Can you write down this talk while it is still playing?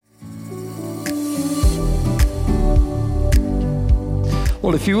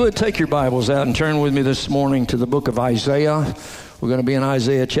Well, if you would take your Bibles out and turn with me this morning to the book of Isaiah. We're going to be in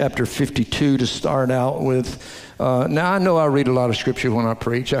Isaiah chapter 52 to start out with. Now, I know I read a lot of scripture when I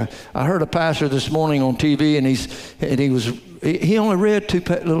preach. I heard a pastor this morning on TV, and he only read two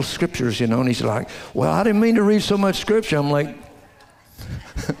little scriptures, you know, and he's like, well, I didn't mean to read so much scripture. I'm like,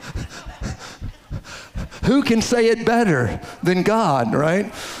 who can say it better than God,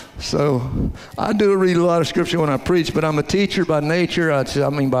 right? So I do read a lot of scripture when I preach, but I'm a teacher by nature. I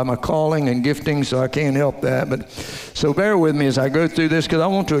mean, by my calling and gifting, so I can't help that. But so bear with me as I go through this, because I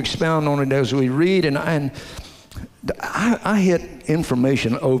want to expound on it as we read. And I hit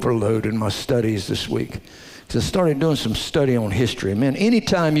information overload in my studies this week. I started doing some study on history. Man,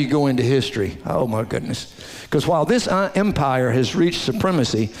 anytime you go into history, oh my goodness. Because while this empire has reached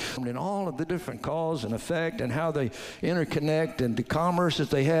supremacy, in all of the different cause and effect and how they interconnect and the commerce that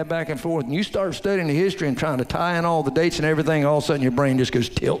they have back and forth, and you start studying the history and trying to tie in all the dates and everything, all of a sudden your brain just goes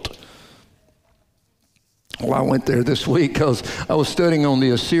tilt. Well, I went there this week because I was studying on the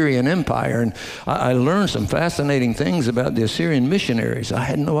Assyrian Empire, and I learned some fascinating things about the Assyrian missionaries. I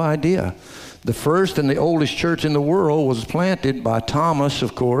had no idea. The first and the oldest church in the world was planted by Thomas,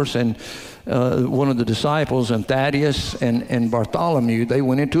 of course, and one of the disciples, and Thaddeus and Bartholomew. They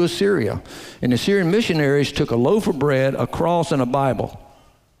went into Assyria. And the Assyrian missionaries took a loaf of bread, a cross, and a Bible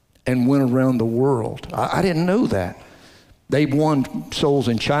and went around the world. I didn't know that. They won souls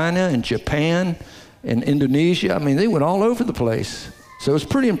in China and Japan and Indonesia. I mean, they went all over the place. So it's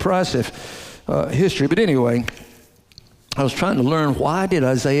pretty impressive history. But anyway, I was trying to learn, why did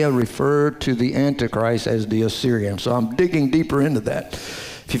Isaiah refer to the Antichrist as the Assyrian? So I'm digging deeper into that.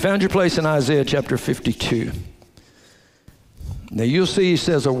 If you found your place in Isaiah chapter 52, now you'll see he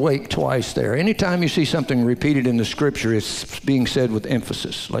says awake twice there. Anytime you see something repeated in the scripture, it's being said with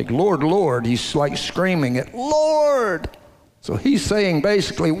emphasis. Like, Lord, Lord, he's like screaming it, Lord. So he's saying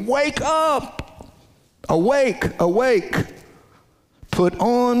basically, wake up, awake, awake. Put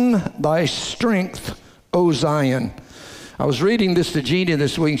on thy strength, O Zion. I was reading this to Gina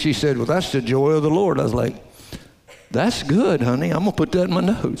this week, and she said, well, that's the joy of the Lord. I was like, that's good, honey. I'm going to put that in my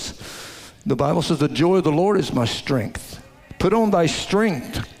notes. The Bible says the joy of the Lord is my strength. Put on thy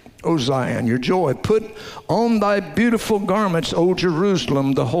strength, O Zion, your joy. Put on thy beautiful garments, O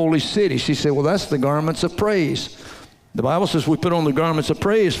Jerusalem, the holy city. She said, well, that's the garments of praise. The Bible says we put on the garments of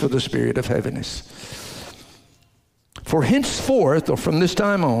praise for the spirit of heaviness. For henceforth, or from this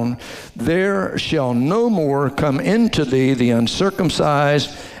time on, there shall no more come into thee the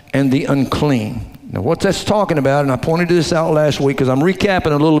uncircumcised and the unclean. Now, what that's talking about, and I pointed this out last week because I'm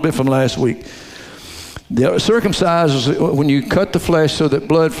recapping a little bit from last week. The circumcised is when you cut the flesh so that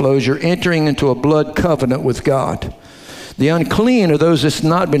blood flows, you're entering into a blood covenant with God. The unclean are those that's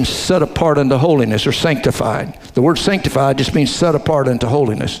not been set apart unto holiness or sanctified. The word sanctified just means set apart unto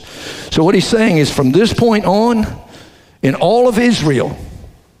holiness. So what he's saying is, from this point on, in all of Israel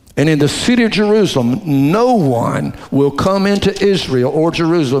and in the city of Jerusalem, no one will come into Israel or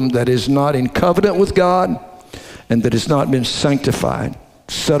Jerusalem that is not in covenant with God and that has not been sanctified,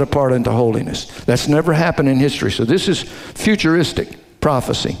 set apart unto holiness. That's never happened in history. So this is futuristic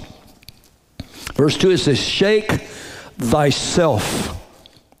prophecy. Verse 2, it says, shake thyself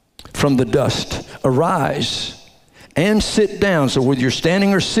from the dust. Arise and sit down. So whether you're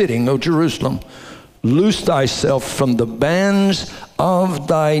standing or sitting, O Jerusalem, loose thyself from the bands of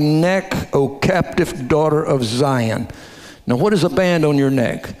thy neck, O captive daughter of Zion. Now, what is a band on your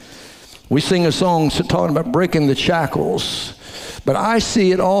neck? We sing a song talking about breaking the shackles. But I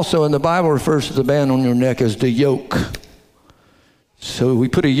see it also, and the Bible refers to the band on your neck as the yoke. So we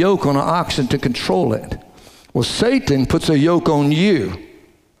put a yoke on an oxen to control it. Well, Satan puts a yoke on you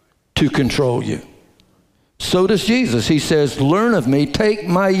to control you. So does Jesus. He says, learn of me, take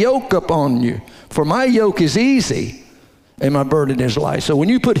my yoke upon you. For my yoke is easy and my burden is light. So when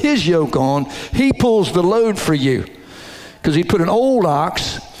you put his yoke on, he pulls the load for you. Because he put an old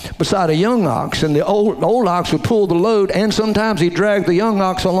ox beside a young ox, and the old ox would pull the load, and sometimes he'd drag the young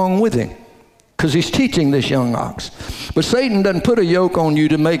ox along with him because he's teaching this young ox. But Satan doesn't put a yoke on you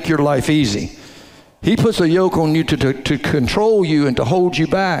to make your life easy. He puts a yoke on you to control you and to hold you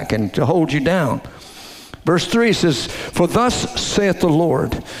back and to hold you down. Verse 3 says, for thus saith the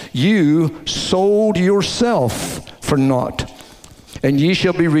Lord, you sold yourself for naught, and ye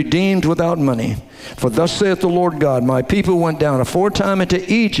shall be redeemed without money. For thus saith the Lord God, my people went down aforetime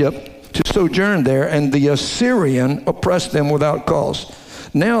into Egypt to sojourn there, and the Assyrian oppressed them without cause.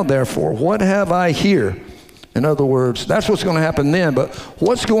 Now therefore, what have I here? In other words, that's what's going to happen then, but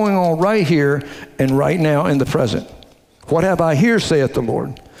what's going on right here and right now in the present? What have I here, saith the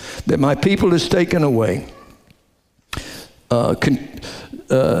Lord, that my people is taken away,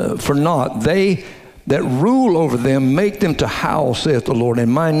 for naught. They that rule over them make them to howl, saith the Lord,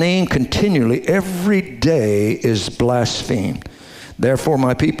 and my name continually every day is blasphemed. Therefore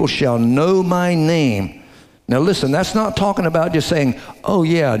my people shall know my name. Now listen, that's not talking about just saying, oh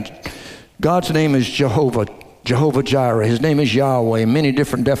yeah, God's name is Jehovah Jireh. His name is Yahweh. Many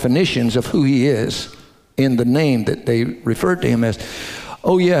different definitions of who he is in the name that they referred to him as.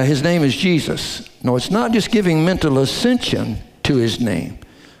 Oh yeah, his name is Jesus. No, it's not just giving mental ascension to his name.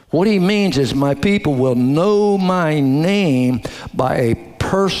 What he means is my people will know my name by a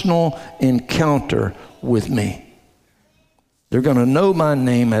personal encounter with me. They're going to know my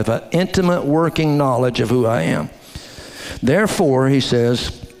name, have an intimate working knowledge of who I am. Therefore, he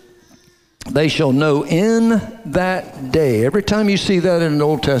says, they shall know in that day. Every time you see that in the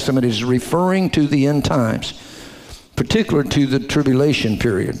Old Testament, it's referring to the end times, particularly to the tribulation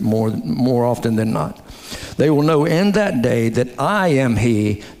period, more often than not. They will know in that day that I am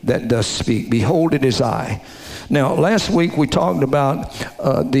he that does speak. Behold, it is I. Now, last week we talked about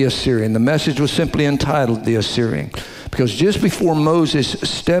the Assyrian. The message was simply entitled The Assyrian, because just before Moses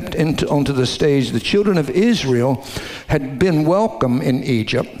stepped onto the stage, the children of Israel had been welcome in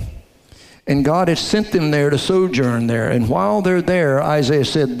Egypt, and God had sent them there to sojourn there. And while they're there, Isaiah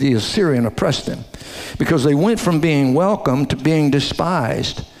said the Assyrian oppressed them, because they went from being welcome to being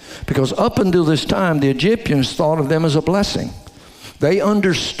despised. Because up until this time, the Egyptians thought of them as a blessing. They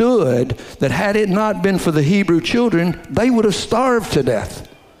understood that had it not been for the Hebrew children, they would have starved to death.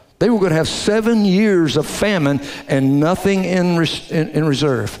 They were going to have 7 years of famine and nothing in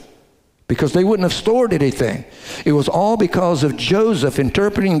reserve, because they wouldn't have stored anything. It was all because of Joseph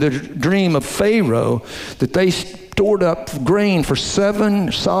interpreting the dream of Pharaoh that they stored up grain for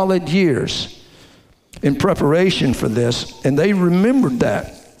 7 solid years in preparation for this, and they remembered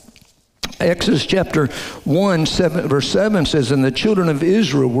that. Exodus chapter 1, verse 7 says, and the children of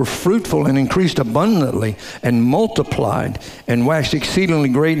Israel were fruitful and increased abundantly and multiplied and waxed exceedingly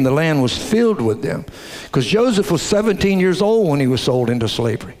great, and the land was filled with them. Because Joseph was 17 years old when he was sold into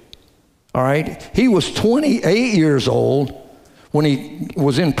slavery. All right? He was 28 years old when he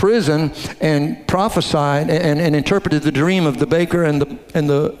was in prison and prophesied and interpreted the dream of the baker and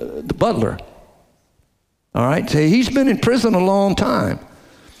the butler. All right? So he's been in prison a long time.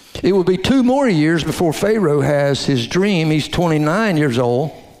 It will be 2 more years before Pharaoh has his dream. He's 29 years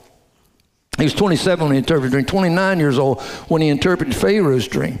old. He was 27 when he interpreted the dream, 29 years old when he interpreted Pharaoh's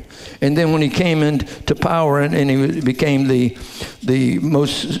dream. And then when he came into power and he became the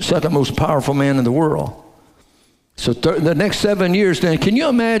second most powerful man in the world. So the next 7 years, then, can you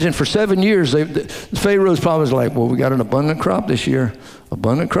imagine for 7 years, Pharaoh's probably was like, well, we got an abundant crop this year,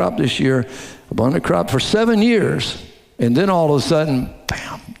 abundant crop this year, abundant crop for 7 years. And then all of a sudden,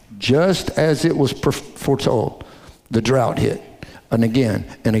 bam, just as it was foretold, the drought hit, and again,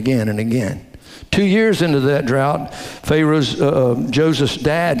 and again, and again. 2 years into that drought, Joseph's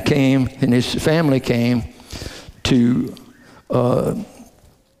dad came, and his family came to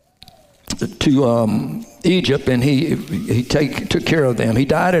Egypt, and he took care of them. He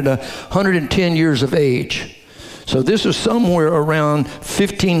died at 110 years of age. So this was somewhere around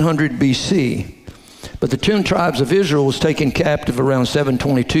 1500 BC. But the 10 tribes of Israel was taken captive around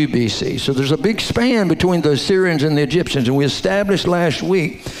 722 BC. So there's a big span between the Assyrians and the Egyptians. And we established last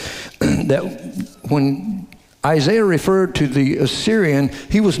week that when Isaiah referred to the Assyrian,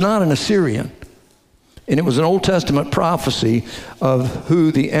 he was not an Assyrian. And it was an Old Testament prophecy of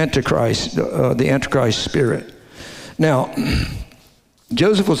who the Antichrist spirit. Now,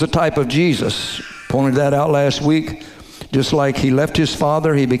 Joseph was a type of Jesus. Pointed that out last week. Just like he left his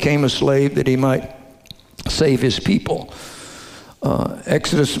father, he became a slave that he might save his people.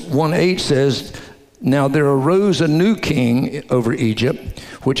 Exodus 1:8 says, now there arose a new king over Egypt,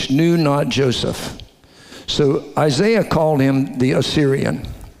 which knew not Joseph. So Isaiah called him the Assyrian.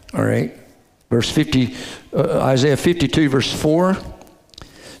 All right. Isaiah 52, verse 4.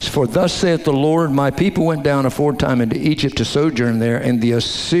 For thus saith the Lord, my people went down aforetime into Egypt to sojourn there, and the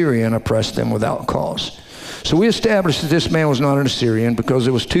Assyrian oppressed them without cause. So we established that this man was not an Assyrian because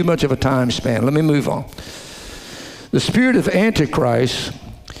it was too much of a time span. Let me move on. The spirit of Antichrist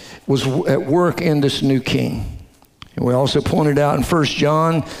was at work in this new king. And we also pointed out in 1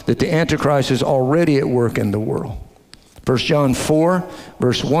 John that the Antichrist is already at work in the world. 1 John 4,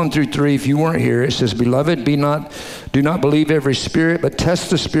 verse 1 through 3, if you weren't here, it says, beloved, do not believe every spirit, but test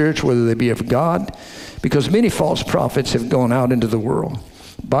the spirits whether they be of God, because many false prophets have gone out into the world.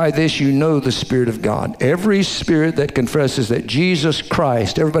 By this you know the Spirit of God. Every spirit that confesses that Jesus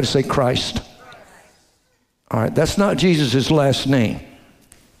Christ, everybody say Christ. All right, that's not Jesus' last name.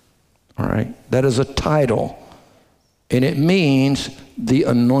 All right, that is a title And it means the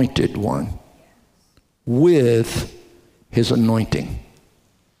anointed one with his anointing.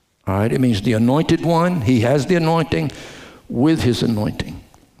 All right, it means the anointed one. He has the anointing with his anointing.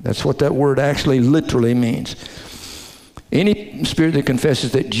 That's what that word actually literally means. Any spirit that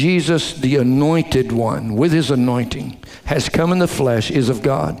confesses that Jesus, the anointed one, with his anointing, has come in the flesh is of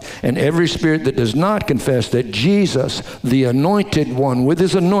God. And every spirit that does not confess that Jesus, the anointed one, with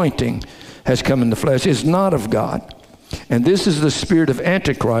his anointing, has come in the flesh is not of God. And this is the spirit of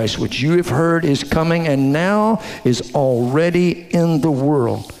Antichrist, which you have heard is coming and now is already in the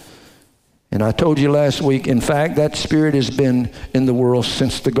world. And I told you last week, in fact, that spirit has been in the world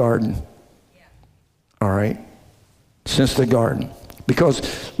since the garden. All right? Since the garden.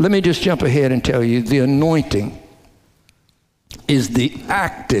 Because let me just jump ahead and tell you, the anointing is the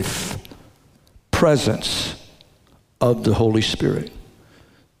active presence of the Holy Spirit.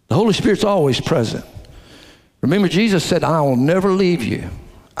 The Holy Spirit's always present. Remember, Jesus said, I will never leave you.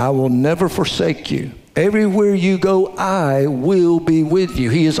 I will never forsake you. Everywhere you go, I will be with you.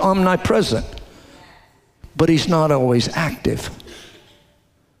 He is omnipresent, but he's not always active.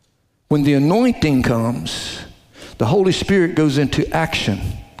 When the anointing comes, the Holy Spirit goes into action.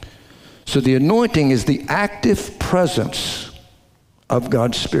 So the anointing is the active presence of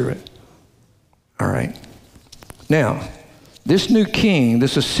God's Spirit. All right. Now, this new king,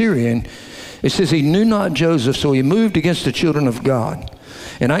 this Assyrian, it says he knew not Joseph, so he moved against the children of God.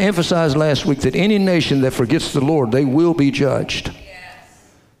 And I emphasized last week that any nation that forgets the Lord, they will be judged. Yes.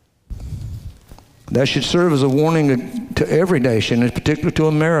 That should serve as a warning to every nation, in particular to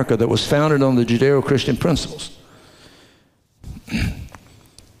America, that was founded on the Judeo-Christian principles.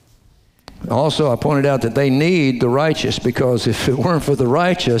 Also, I pointed out that they need the righteous, because if it weren't for the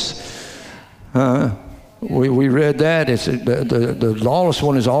righteous, we read that, it's the lawless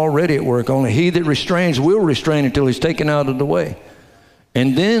one is already at work. Only he that restrains will restrain until he's taken out of the way.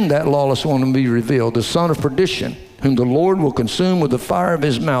 And then that lawless one will be revealed, the son of perdition, whom the Lord will consume with the fire of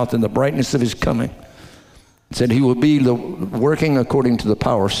his mouth and the brightness of his coming. It said he will be working according to the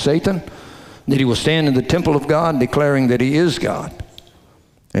power of Satan, that he will stand in the temple of God declaring that he is God.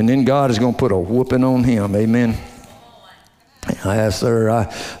 And then God is going to put a whooping on him. Amen. Yes, sir.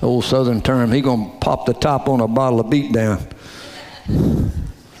 Old Southern term, he's going to pop the top on a bottle of beat down.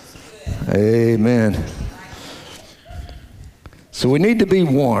 Amen. So we need to be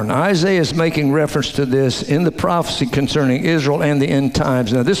warned. Isaiah is making reference to this in the prophecy concerning Israel and the end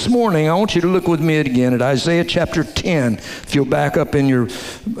times. Now this morning, I want you to look with me again at Isaiah chapter 10. If you'll back up in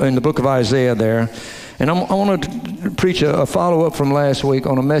the book of Isaiah there. And I want to preach a follow-up from last week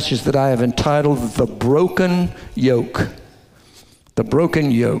on a message that I have entitled, The Broken Yoke. The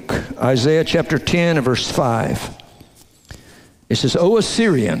Broken Yoke. Isaiah chapter 10 and verse 5. It says, O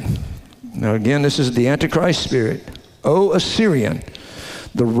Assyrian. Now again, this is the Antichrist spirit. O Assyrian,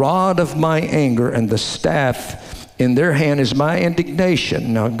 the rod of my anger and the staff in their hand is my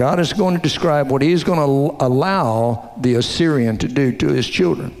indignation. Now God is going to describe what he is going to allow the Assyrian to do to his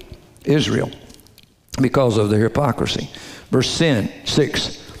children, Israel, because of their hypocrisy. Verse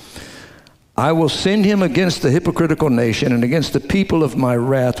 6. I will send him against the hypocritical nation, and against the people of my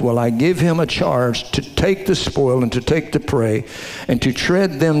wrath will I give him a charge to take the spoil and to take the prey, and to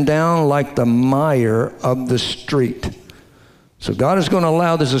tread them down like the mire of the street. So God is going to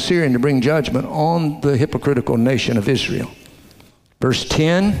allow this Assyrian to bring judgment on the hypocritical nation of Israel. Verse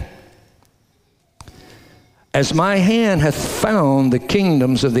 10. As my hand hath found the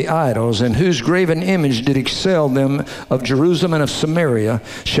kingdoms of the idols, and whose graven image did excel them of Jerusalem and of Samaria,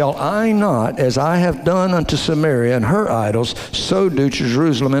 shall I not, as I have done unto Samaria and her idols, so do to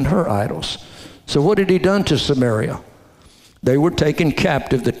Jerusalem and her idols? So what had he done to Samaria? They were taken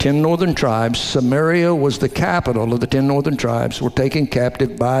captive, the 10 northern tribes. Samaria was the capital of the 10 northern tribes, were taken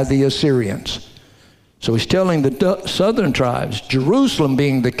captive by the Assyrians. So he's telling the southern tribes, Jerusalem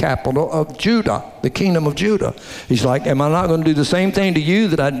being the capital of Judah, the kingdom of Judah. He's like, am I not going to do the same thing to you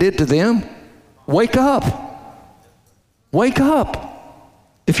that I did to them? Wake up. Wake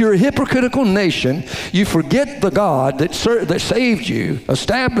up. If you're a hypocritical nation, you forget the God that saved you,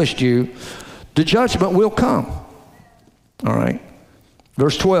 established you, the judgment will come. All right.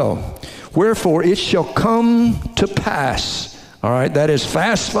 Verse 12. Wherefore it shall come to pass. All right, that is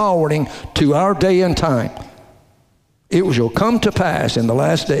fast forwarding to our day and time. It shall come to pass in the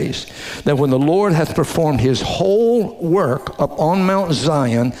last days that when the Lord hath performed his whole work upon Mount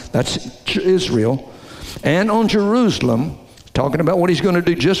Zion, that's Israel, and on Jerusalem, talking about what he's going to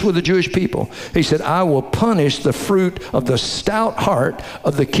do just with the Jewish people, he said, I will punish the fruit of the stout heart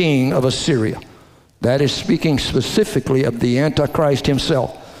of the king of Assyria. That is speaking specifically of the Antichrist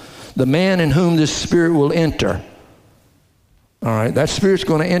himself, the man in whom this spirit will enter. All right, that Spirit's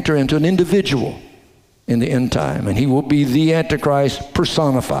going to enter into an individual in the end time, and he will be the Antichrist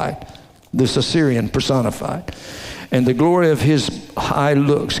personified, this Assyrian personified. And the glory of his high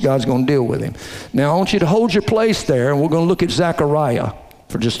looks, God's going to deal with him. Now, I want you to hold your place there, and we're going to look at Zechariah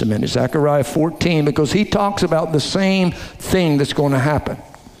for just a minute. Zechariah 14, because he talks about the same thing that's going to happen.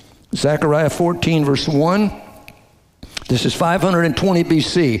 Zechariah 14, verse 1. This is 520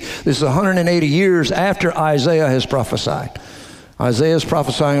 BC. This is 180 years after Isaiah has prophesied. Isaiah is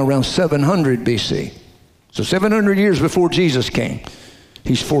prophesying around 700 BC. So 700 years before Jesus came,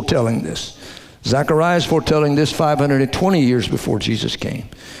 he's foretelling this. Zechariah is foretelling this 520 years before Jesus came.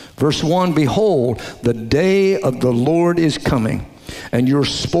 Verse 1, behold, the day of the Lord is coming, and your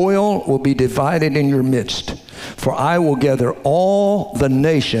spoil will be divided in your midst. For I will gather all the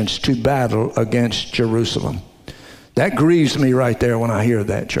nations to battle against Jerusalem. That grieves me right there when I hear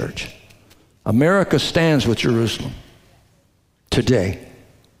that, church. America stands with Jerusalem today.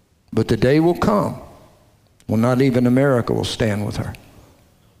 But the day will come when not even America will stand with her.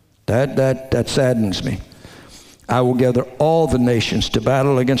 That saddens me. I will gather all the nations to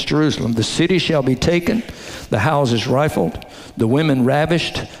battle against Jerusalem. The city shall be taken, the houses rifled, the women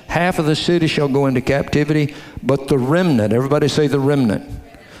ravished. Half of the city shall go into captivity, but the remnant, everybody say the remnant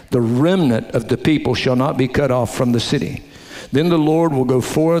of the people shall not be cut off from the city. Then the Lord will go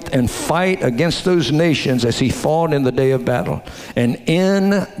forth and fight against those nations as he fought in the day of battle. And in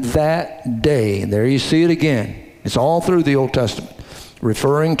that day, there you see it again. It's all through the Old Testament,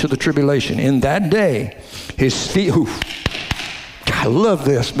 referring to the tribulation. In that day, his feet, I love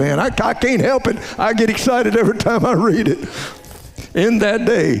this, man. I can't help it. I get excited every time I read it. In that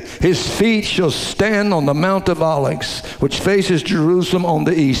day, his feet shall stand on the Mount of Olives, which faces Jerusalem on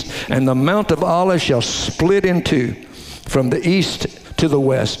the east. And the Mount of Olives shall split in two from the east to the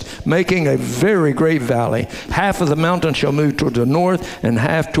west, making a very great valley. Half of the mountain shall move toward the north and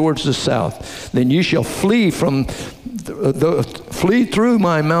half towards the south. Then you shall flee flee through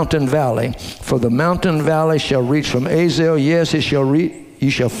my mountain valley, for the mountain valley shall reach from Azel. Yes, it shall reach. You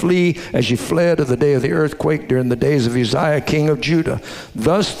shall flee as you fled of the day of the earthquake during the days of Uzziah, king of Judah.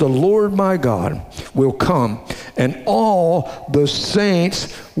 Thus the Lord my God will come, and all the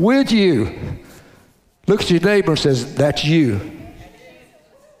saints with you. Look at your neighbor and says, that's you.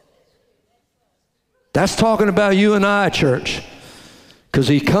 That's talking about you and I, church. Because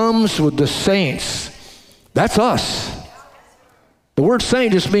he comes with the saints. That's us. The word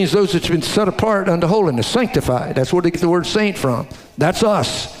saint just means those that's been set apart unto holiness, sanctified. That's where they get the word saint from. That's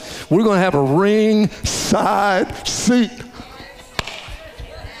us. We're going to have a ringside seat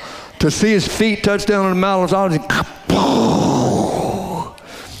to see his feet touch down on the Mount of Olives.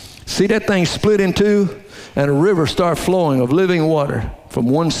 See that thing split in two, and a river start flowing of living water from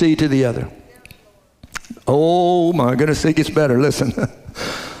one sea to the other. Oh my goodness, it gets better. Listen.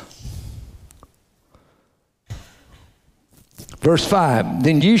 Verse 5,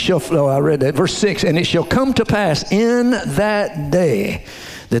 then you shall flow. I read that. Verse 6, and it shall come to pass in that day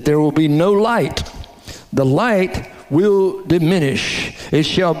that there will be no light. The light will diminish. It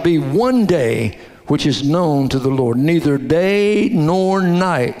shall be one day which is known to the Lord, neither day nor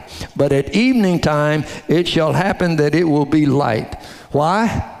night. But at evening time it shall happen that it will be light.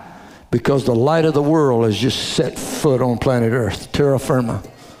 Why? Because the light of the world has just set foot on planet Earth, terra firma.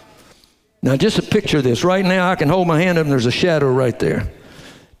 Now just a picture this. Right now I can hold my hand up and there's a shadow right there.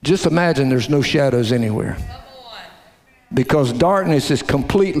 Just imagine there's no shadows anywhere. Because darkness is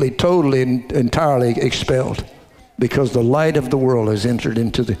completely, totally, and entirely expelled. Because the light of the world has entered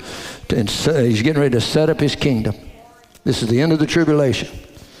into he's getting ready to set up his kingdom. This is the end of the tribulation.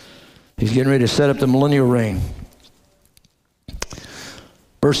 He's getting ready to set up the millennial reign.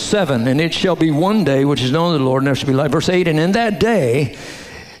 Verse 7, and it shall be one day which is known to the Lord, and there shall be light. Verse 8, and in that day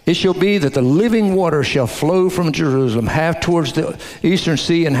it shall be that the living water shall flow from Jerusalem, half towards the eastern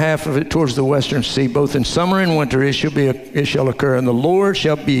sea and half of it towards the western sea. Both in summer and winter it shall occur. And the Lord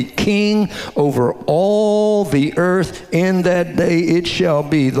shall be king over all the earth. In that day it shall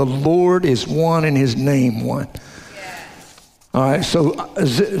be. The Lord is one and his name one. All right, so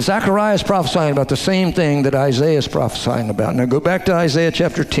Zechariah is prophesying about the same thing that Isaiah is prophesying about. Now go back to Isaiah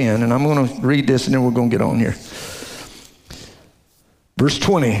chapter 10, and I'm going to read this and then we're going to get on here. Verse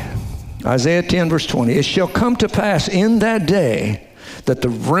 20, Isaiah 10, verse 20. It shall come to pass in that day that the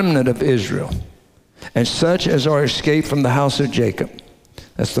remnant of Israel and such as are escaped from the house of Jacob,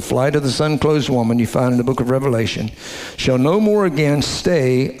 that's the flight of the sun-clothed woman you find in the book of Revelation, shall no more again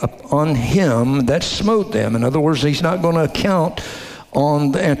stay upon him that smote them. In other words, he's not going to account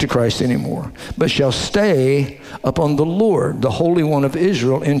on the Antichrist anymore, but shall stay upon the Lord, the Holy One of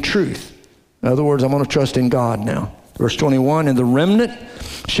Israel, in truth. In other words, I'm going to trust in God now. Verse 21, and the remnant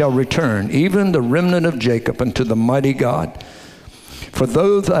shall return, even the remnant of Jacob, unto the mighty God. For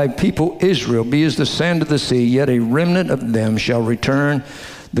though thy people Israel be as the sand of the sea, yet a remnant of them shall return.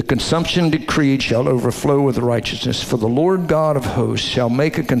 The consumption decreed shall overflow with righteousness. For the Lord God of hosts shall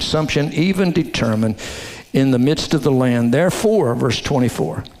make a consumption even determined in the midst of the land. Therefore, verse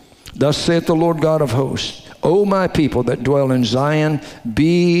 24, thus saith the Lord God of hosts, O my people that dwell in Zion,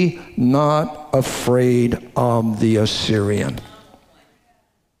 be not afraid of the Assyrian.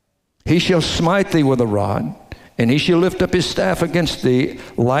 He shall smite thee with a rod, and he shall lift up his staff against thee,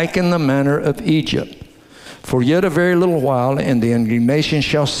 like in the manner of Egypt. For yet a very little while, and the indignation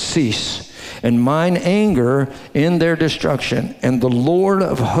shall cease, and mine anger in their destruction. And the Lord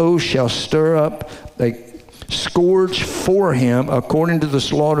of hosts shall stir up a scourge for him, according to the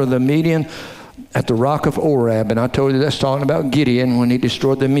slaughter of the Midian at the rock of Oreb. And I told you that's talking about Gideon when he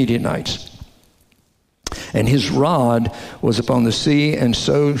destroyed the Midianites. And his rod was upon the sea, and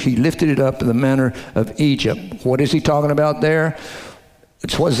so he lifted it up in the manner of Egypt. What is he talking about there?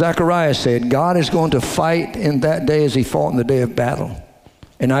 It's what Zechariah said. God is going to fight in that day as he fought in the day of battle.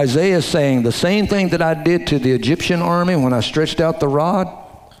 And Isaiah is saying, the same thing that I did to the Egyptian army when I stretched out the rod,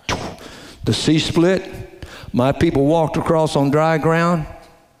 the sea split, my people walked across on dry ground.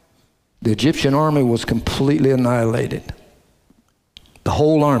 The Egyptian army was completely annihilated. The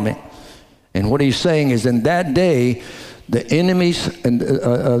whole army. And what he's saying is in that day, the enemies and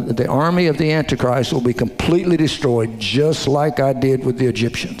the army of the Antichrist will be completely destroyed, just like I did with the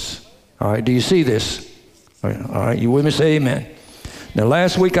Egyptians. All right, do you see this? All right, you with me? Say amen. Now,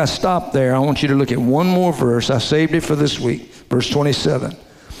 last week I stopped there. I want you to look at one more verse. I saved it for this week, verse 27.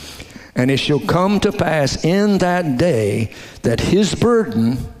 And it shall come to pass in that day that his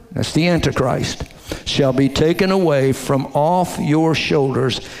burden, that's the Antichrist, shall be taken away from off your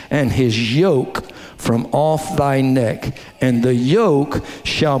shoulders, and his yoke from off thy neck. And the yoke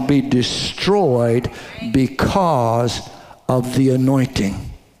shall be destroyed because of the anointing.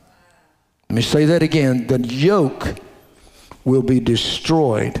 Let me say that again. The yoke will be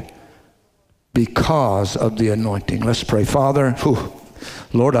destroyed because of the anointing. Let's pray. Father,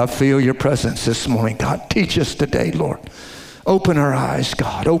 Lord, I feel your presence this morning. God, teach us today, Lord. Open our eyes,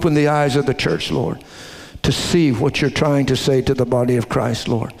 God. Open the eyes of the church, Lord, to see what you're trying to say to the body of Christ,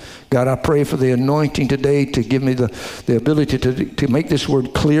 Lord. God, I pray for the anointing today to give me the ability to make this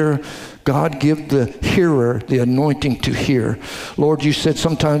word clear. God, give the hearer the anointing to hear. Lord, you said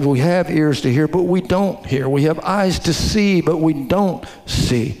sometimes we have ears to hear, but we don't hear. We have eyes to see, but we don't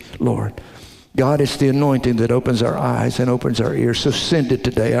see, Lord. God, it's the anointing that opens our eyes and opens our ears. So send it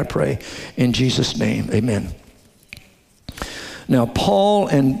today, I pray. In Jesus' name, amen. Now, Paul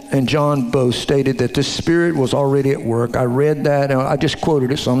and John both stated that the Spirit was already at work. I read that, and I just quoted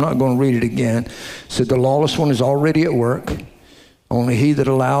it, so I'm not going to read it again. It said the lawless one is already at work. Only he that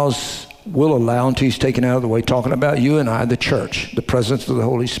allows will allow until he's taken out of the way. Talking about you and I, the church, the presence of the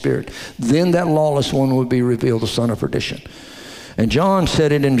Holy Spirit. Then that lawless one will be revealed, the son of perdition. And John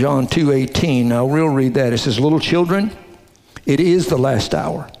said it in John 2:18. Now, we'll read that. It says, little children, it is the last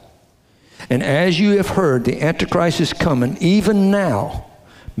hour. And as you have heard, the Antichrist is coming. Even now,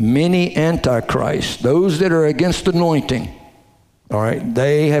 many Antichrists, those that are against anointing, all right,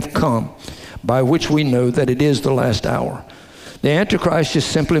 they have come, by which we know that it is the last hour. The Antichrist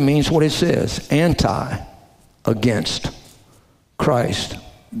just simply means what it says, anti, against, Christ,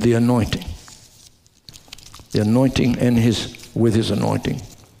 the anointing. The anointing and with his anointing.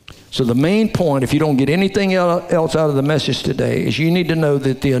 So the main point, if you don't get anything else out of the message today, is you need to know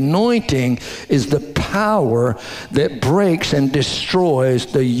that the anointing is the power that breaks and destroys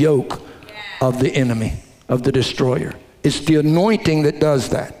the yoke of the enemy, of the destroyer. It's the anointing that does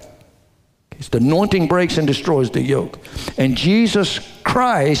that. It's the anointing breaks and destroys the yoke. And Jesus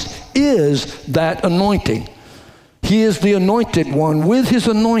Christ is that anointing. He is the anointed one with his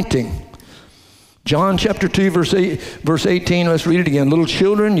anointing. John chapter 2, verse 18, let's read it again. Little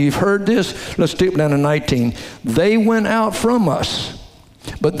children, you've heard this. Let's skip down to 19. They went out from us,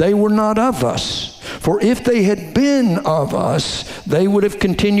 but they were not of us. For if they had been of us, they would have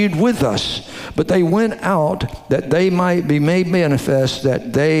continued with us. But they went out that they might be made manifest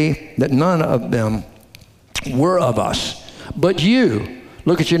that none of them were of us. But you,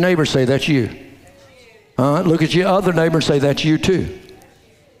 look at your neighbor, say, that's you. Look at your other neighbor and say, that's you too.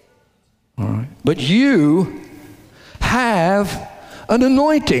 All right. But you have an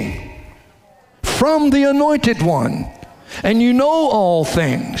anointing from the anointed one, and you know all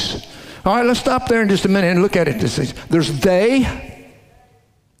things. All right, let's stop there in just a minute and look at it. There's they,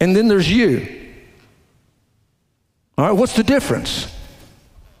 and then there's you. All right, what's the difference?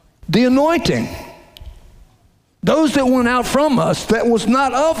 The anointing. Those that went out from us, that was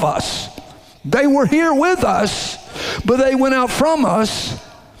not of us. They were here with us, but they went out from us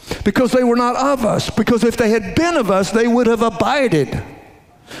because they were not of us. Because if they had been of us, they would have abided.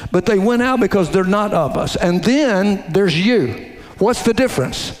 But they went out because they're not of us. And then there's you. What's the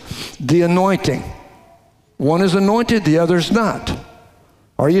difference? The anointing. One is anointed, the other's not.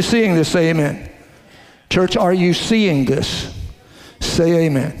 Are you seeing this? Say amen. Church, are you seeing this? Say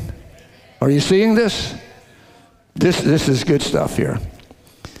amen. Are you seeing this? This is good stuff here.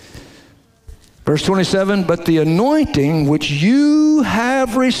 Verse 27, but the anointing which you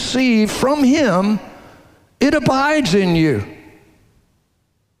have received from him, it abides in you.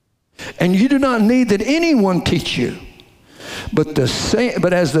 And you do not need that anyone teach you. But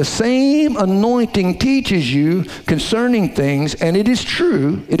as the same anointing teaches you concerning things, and it is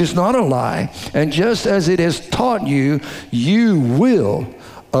true, it is not a lie, and just as it has taught you, you will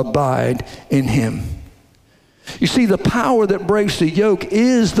abide in him. You see, the power that breaks the yoke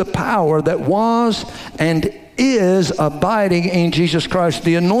is the power that was and is abiding in Jesus Christ,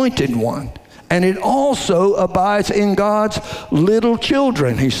 the anointed one. And it also abides in God's little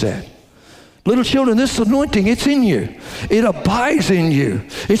children, he said. Little children, this anointing, it's in you. It abides in you.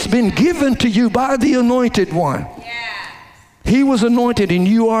 It's been given to you by the anointed one. He was anointed and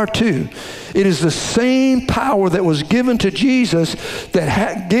you are too. It is the same power that was given to Jesus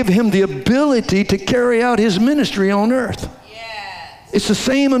that gave him the ability to carry out his ministry on earth. It's the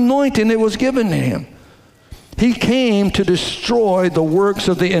same anointing that was given to him. He came to destroy the works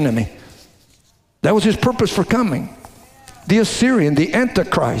of the enemy. That was his purpose for coming. The Assyrian, the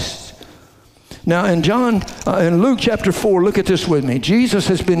Antichrist. Now in Luke chapter 4, look at this with me. Jesus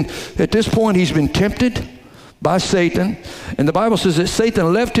has been, at this point, he's been tempted by Satan. And the Bible says that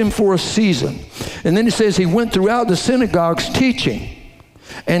Satan left him for a season. And then it says he went throughout the synagogues teaching.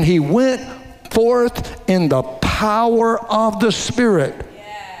 And he went forth in the power of the Spirit.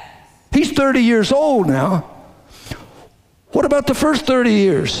 Yes. He's 30 years old now. What about the first 30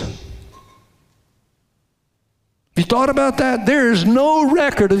 years? You thought about that? There is no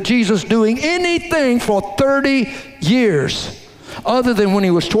record of Jesus doing anything for 30 years other than when he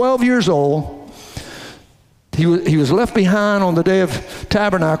was 12 years old. He was left behind on the Day of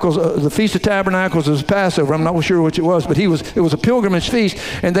Tabernacles, the Feast of Tabernacles was Passover. I'm not sure which it was, but it was a pilgrimage feast,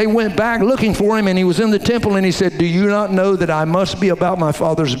 and they went back looking for him, and he was in the temple, and he said, do you not know that I must be about my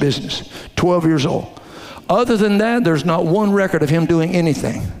Father's business? 12 years old. Other than that, there's not one record of him doing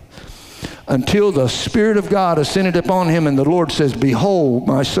anything until the Spirit of God ascended upon him, and the Lord says, behold,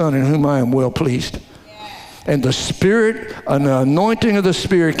 my Son in whom I am well pleased. And the Spirit, and the anointing of the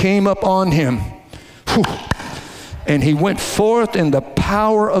Spirit came up on him. Whew. And he went forth in the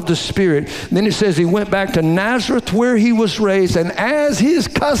power of the Spirit. Then it says he went back to Nazareth where he was raised, and as his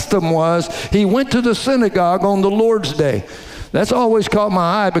custom was, he went to the synagogue on the Lord's Day. That's always caught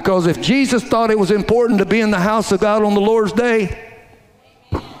my eye, because if Jesus thought it was important to be in the house of God on the Lord's Day,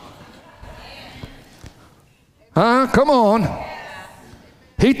 come on.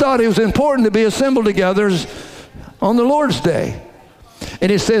 He thought it was important to be assembled together on the Lord's Day.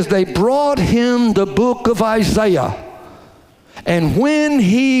 And it says they brought him the book of Isaiah. And when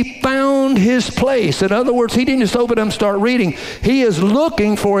he found his place, in other words, he didn't just open up and start reading. He is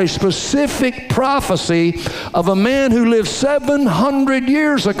looking for a specific prophecy of a man who lived 700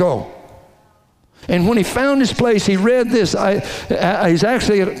 years ago. And when he found his place, he read this. He's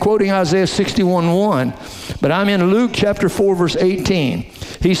actually quoting Isaiah 61:1. But I'm in Luke chapter 4, verse 18.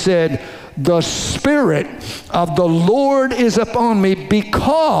 He said, the Spirit of the Lord is upon me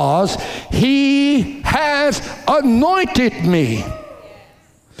because he has anointed me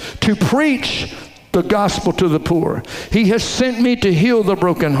to preach the gospel to the poor. He has sent me to heal the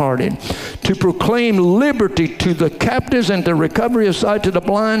brokenhearted, to proclaim liberty to the captives and the recovery of sight to the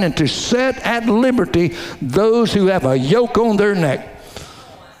blind, and to set at liberty those who have a yoke on their neck.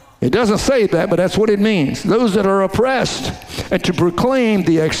 It doesn't say that, but that's what it means. Those that are oppressed, and to proclaim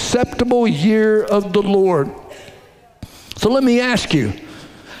the acceptable year of the Lord. So let me ask you,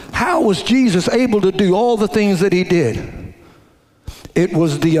 how was Jesus able to do all the things that he did? It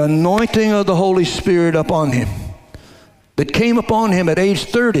was the anointing of the Holy Spirit upon him that came upon him at age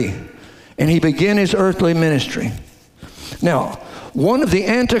 30, and he began his earthly ministry. Now, one of the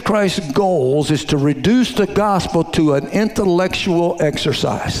Antichrist's goals is to reduce the gospel to an intellectual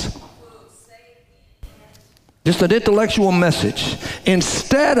exercise. Just an intellectual message,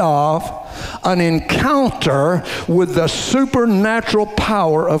 instead of an encounter with the supernatural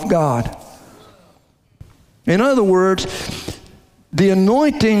power of God. In other words, the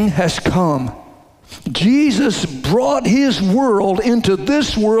anointing has come. Jesus brought his world into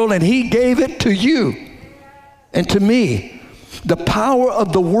this world, and he gave it to you. and to me. The power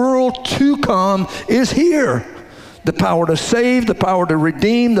of the world to come is here. The power to save, the power to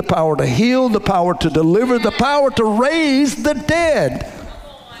redeem, the power to heal, the power to deliver, the power to raise the dead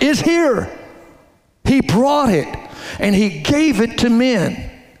is here. He brought it, and he gave it to men.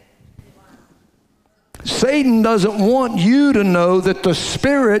 Satan doesn't want you to know that the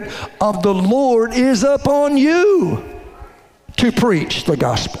Spirit of the Lord is upon you to preach the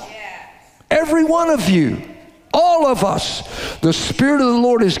gospel. Every one of you, all of us, the Spirit of the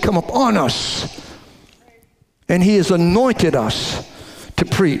Lord has come upon us, and he has anointed us to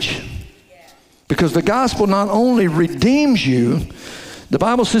preach. Because the gospel not only redeems you, the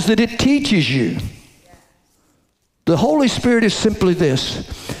Bible says that it teaches you. The Holy Spirit is simply this.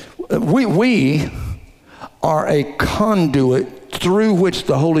 We are a conduit through which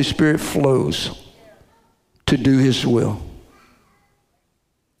the Holy Spirit flows to do his will.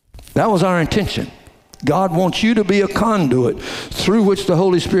 That was our intention. God wants you to be a conduit through which the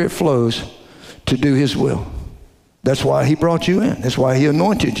Holy Spirit flows to do his will. That's why he brought you in. That's why he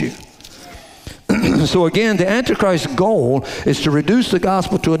anointed you. So again, the Antichrist's goal is to reduce the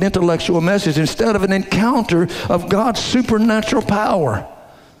gospel to an intellectual message instead of an encounter of God's supernatural power.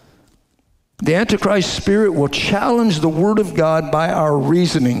 The Antichrist spirit will challenge the Word of God by our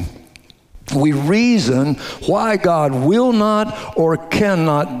reasoning. We reason why God will not or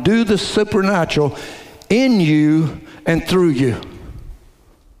cannot do the supernatural in you and through you.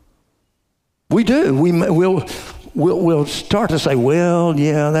 We do. We'll start to say, well,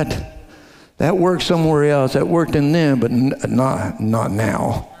 yeah, that worked somewhere else. That worked in them, but not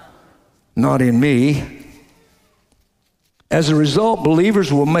now. Not in me. As a result,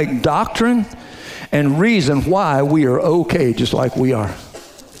 believers will make doctrine and reason why we are okay just like we are.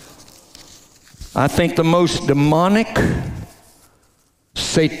 I think the most demonic,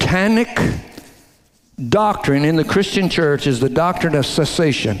 satanic doctrine in the Christian church is the doctrine of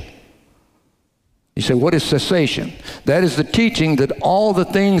cessation. You say, what is cessation? That is the teaching that all the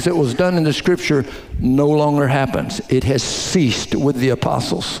things that was done in the Scripture no longer happens. It has ceased with the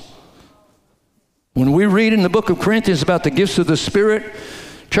apostles. When we read in the book of Corinthians about the gifts of the Spirit,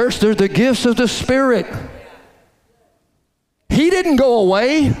 church, they're the gifts of the Spirit. He didn't go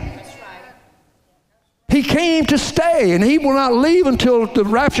away. He came to stay, and he will not leave until the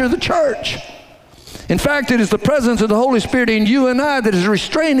rapture of the church. In fact, it is the presence of the Holy Spirit in you and I that is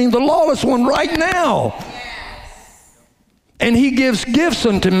restraining the lawless one right now. Yes. And he gives gifts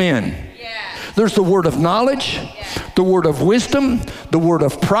unto men. Yes. There's the word of knowledge, the word of wisdom, the word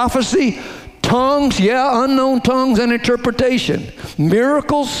of prophecy, tongues, unknown tongues and interpretation,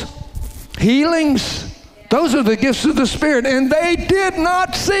 miracles, healings. Those are the gifts of the Spirit, and they did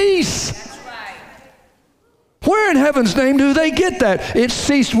not cease. Where in heaven's name do they get that? It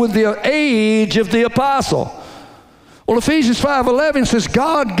ceased with the age of the apostle. Well, Ephesians 5:11 says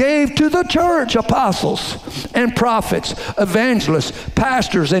God gave to the church apostles and prophets, evangelists,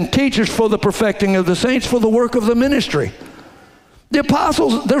 pastors, and teachers for the perfecting of the saints, for the work of the ministry. The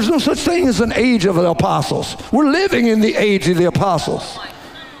apostles, there's no such thing as an age of the apostles. We're living in the age of the apostles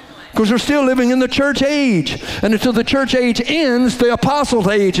because we're still living in the church age. And until the church age ends, the apostles'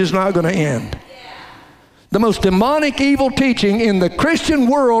 age is not going to end. The most demonic evil teaching in the Christian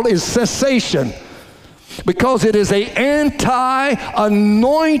world is cessation, because it is an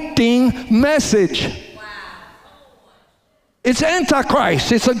anti-anointing message. Wow. It's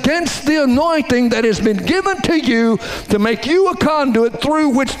antichrist. It's against the anointing that has been given to you to make you a conduit through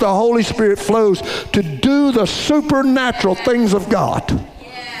which the Holy Spirit flows to do the supernatural things of God.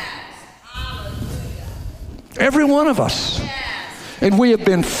 Yes. Every one of us. Yes. And we have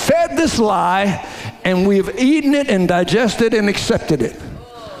been fed this lie, and we have eaten it and digested and accepted it.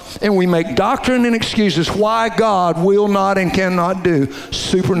 And we make doctrine and excuses why God will not and cannot do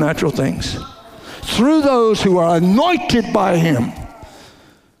supernatural things through those who are anointed by him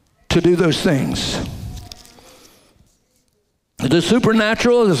to do those things. The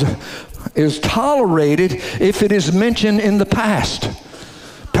supernatural is tolerated if it is mentioned in the past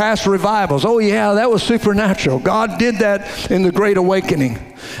revivals. Oh yeah, that was supernatural. God did that in the Great Awakening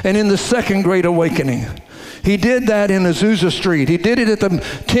and in the Second Great Awakening. He did that in Azusa Street. He did it at the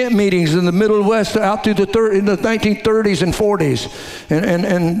tent meetings in the Middle West out through in the 1930s and 40s.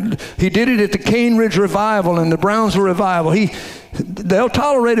 And he did it at the Cane Ridge Revival and the Brownsville Revival. They'll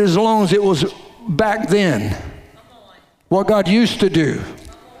tolerate it as long as it was back then, what God used to do.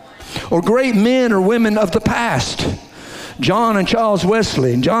 Or great men or women of the past. John and Charles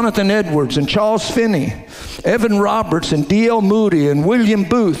Wesley, and Jonathan Edwards, and Charles Finney, Evan Roberts, and D.L. Moody, and William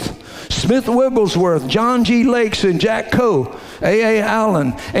Booth, Smith Wigglesworth, John G. Lakeson, Jack Coe, A.A.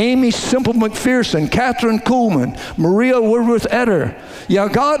 Allen, Amy Semple McPherson, Catherine Kuhlman, Maria Woodworth Etter. Yeah,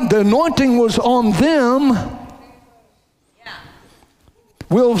 God, the anointing was on them.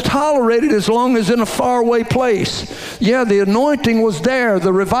 We'll tolerate it as long as in a faraway place. Yeah, the anointing was there.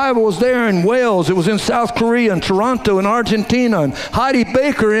 The revival was there in Wales. It was in South Korea and Toronto and Argentina and Heidi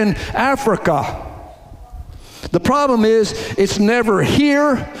Baker in Africa. The problem is it's never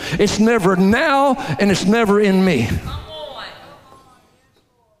here, it's never now, and it's never in me.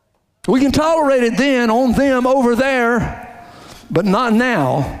 We can tolerate it then on them over there, but not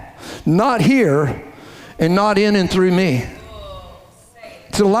now, not here, and not in and through me.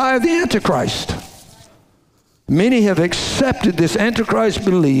 It's a lie of the Antichrist. Many have accepted this Antichrist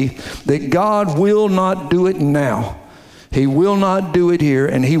belief that God will not do it now. He will not do it here,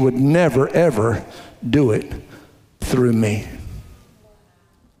 and he would never, ever do it through me.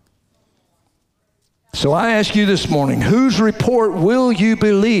 So I ask you this morning, whose report will you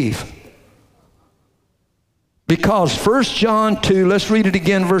believe? Because 1 John 2, let's read it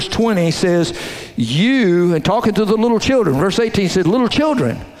again, verse 20 says, you, and talking to the little children, verse 18 said, little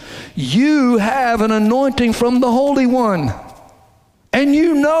children, you have an anointing from the Holy One, and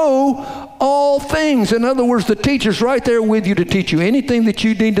you know all things. In other words, the teacher's right there with you to teach you anything that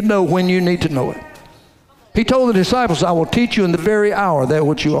you need to know when you need to know it. He told the disciples, I will teach you in the very hour that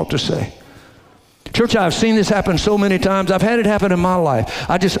what you ought to say. Church, I've seen this happen so many times. I've had it happen in my life.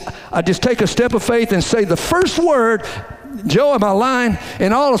 I just take a step of faith and say the first word, Joe, am I lying?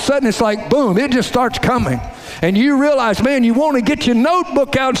 And all of a sudden it's like, boom, it just starts coming. And you realize, man, you want to get your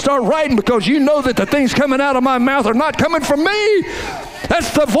notebook out and start writing because you know that the things coming out of my mouth are not coming from me.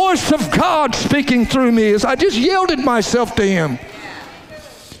 That's the voice of God speaking through me as I just yielded myself to him.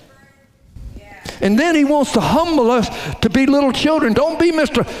 And then he wants to humble us to be little children. Don't be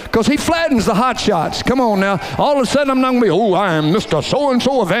Mr. Because he flattens the hot shots. Come on now. All of a sudden I'm not going to be, oh, I am Mr.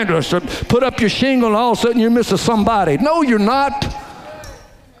 So-and-so evangelist. Put up your shingle and all of a sudden you're Mr. Somebody. No, you're not.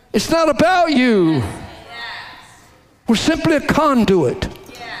 It's not about you. We're simply a conduit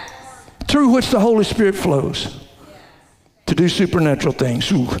through which the Holy Spirit flows to do supernatural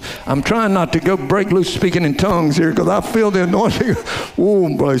things. Ooh, I'm trying not to go break loose speaking in tongues here because I feel the anointing.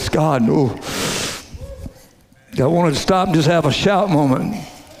 Oh, bless God. Oh. I wanted to stop and just have a shout moment.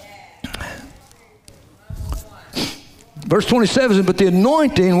 Verse 27 says, but the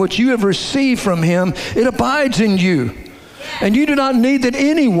anointing which you have received from him, it abides in you. And you do not need that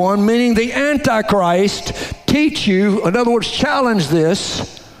anyone, meaning the Antichrist, teach you, in other words, challenge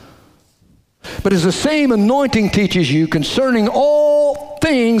this. But as the same anointing teaches you concerning all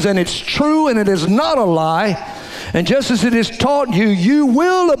things, and it's true and it is not a lie, and just as it is taught you, you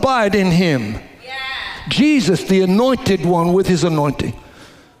will abide in him. Jesus, the anointed one with his anointing.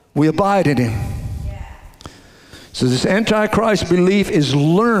 We abide in him. So this Antichrist belief is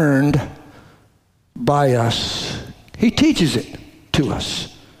learned by us. He teaches it to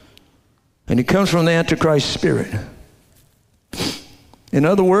us. And it comes from the Antichrist spirit. In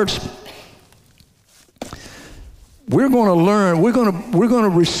other words, we're going to learn, we're going to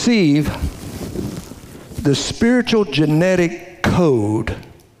receive the spiritual genetic code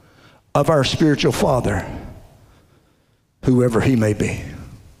of our spiritual father, whoever he may be.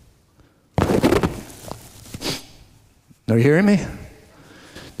 Are you hearing me?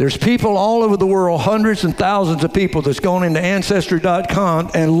 There's people all over the world, hundreds and thousands of people that's gone into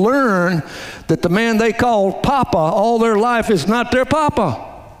Ancestry.com and learn that the man they call Papa all their life is not their Papa.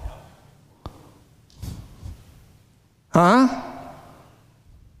 Huh?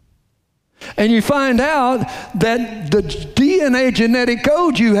 And you find out that the DNA genetic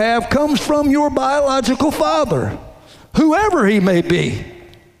code you have comes from your biological father, whoever he may be.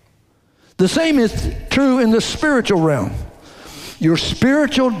 The same is true in the spiritual realm. Your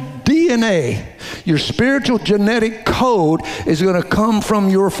spiritual DNA, your spiritual genetic code is going to come from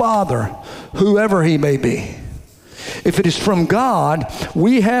your father, whoever he may be. If it is from God,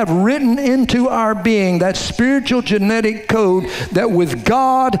 we have written into our being that spiritual genetic code that with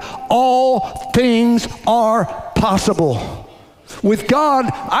God, all things are possible. With God,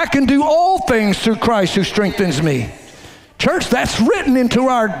 I can do all things through Christ who strengthens me. Church, that's written into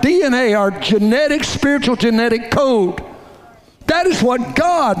our DNA, our genetic, spiritual genetic code. That is what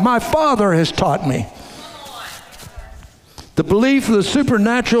God, my Father, has taught me. The belief of the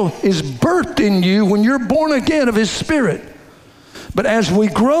supernatural is birthed in you when you're born again of his Spirit. But as we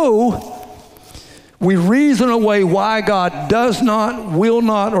grow, we reason away why God does not, will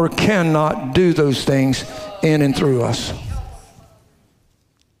not, or cannot do those things in and through us.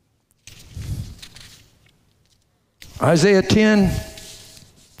 Isaiah 10,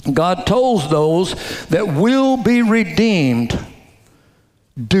 God tells those that will be redeemed,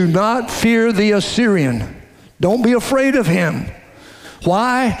 do not fear the Assyrian. Don't be afraid of him.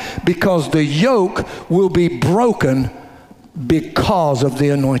 Why? Because the yoke will be broken because of the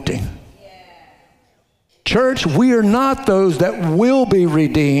anointing. Church, we are not those that will be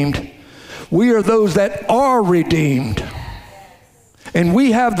redeemed. We are those that are redeemed. And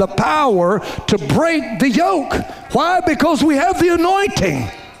we have the power to break the yoke. Why? Because we have the anointing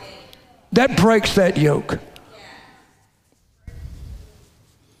that breaks that yoke.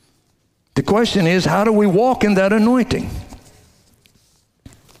 The question is, how do we walk in that anointing?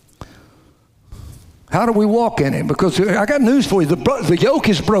 How do we walk in it? Because I got news for you. The yoke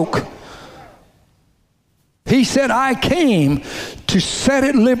is broke. He said, I came to set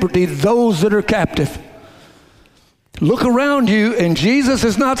at liberty those that are captive. Look around you, and Jesus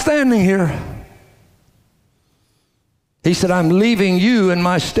is not standing here. He said, I'm leaving you in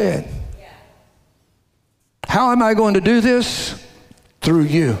my stead. How am I going to do this? Through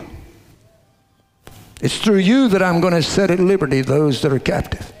you. It's through you that I'm going to set at liberty those that are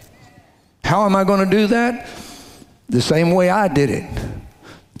captive. How am I going to do that? The same way I did it,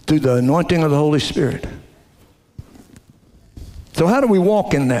 through the anointing of the Holy Spirit. So how do we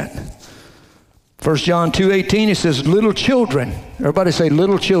walk in that? 1 John 2:18, he says, little children. Everybody say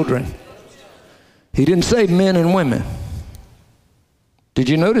little children. He didn't say men and women. Did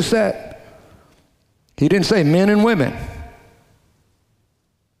you notice that? He didn't say men and women.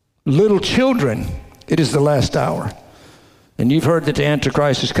 Little children, it is the last hour. And you've heard that the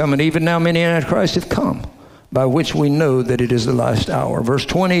Antichrist is coming. Even now many Antichrists have come, by which we know that it is the last hour. Verse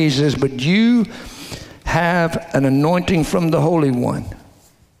 20, he says, but you have an anointing from the Holy One.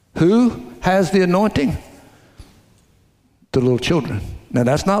 Who has the anointing? The little children. Now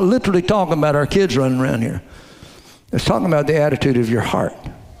that's not literally talking about our kids running around here. It's talking about the attitude of your heart.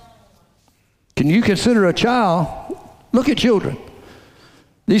 Can you consider a child? Look at children.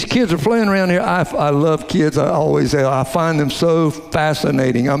 These kids are playing around here. I love kids. I always say I find them so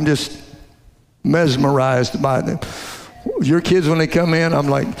fascinating. I'm just mesmerized by them. Your kids, when they come in, I'm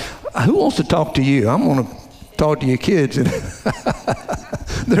like, who wants to talk to you? I'm going to talk to your kids.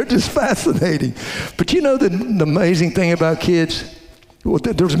 They're just fascinating. But you know the amazing thing about kids? Well,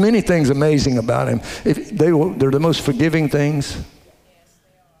 there's many things amazing about them. They're the most forgiving things.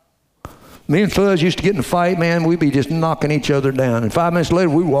 Me and Fuzz used to get in a fight, man. We'd be just knocking each other down. And 5 minutes later,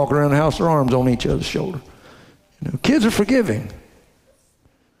 we'd walk around the house with our arms on each other's shoulder. You know, kids are forgiving.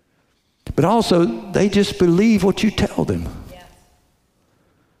 But also, they just believe what you tell them. Yeah.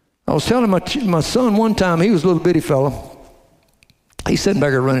 I was telling my son one time, he was a little bitty fellow. He's sitting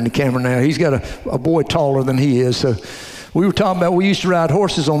back there running the camera now. He's got a boy taller than he is. So we were talking about we used to ride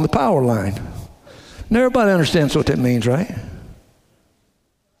horses on the power line. And everybody understands what that means, right?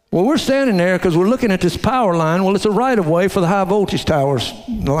 Well, we're standing there because we're looking at this power line. Well, it's a right-of-way for the high voltage towers,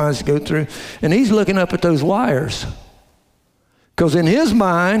 the lines to go through. And he's looking up at those wires. Because in his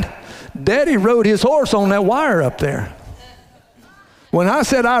mind, Daddy rode his horse on that wire up there. When I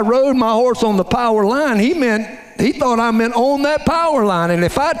said I rode my horse on the power line, he thought I meant on that power line. And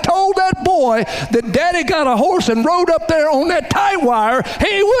if I told that boy that Daddy got a horse and rode up there on that tight wire,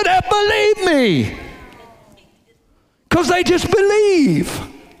 he would have believed me. Because they just believe.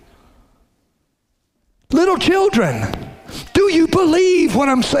 Little children, do you believe what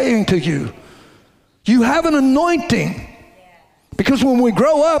I'm saying to you? You have an anointing. Because when we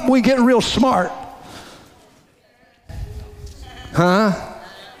grow up, we get real smart. Huh?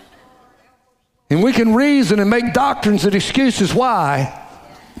 And we can reason and make doctrines and excuses why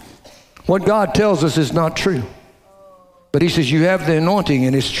what God tells us is not true. But he says you have the anointing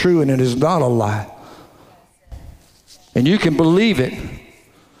and it's true and it is not a lie. And you can believe it.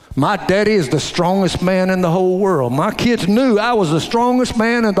 My daddy is the strongest man in the whole world. My kids knew I was the strongest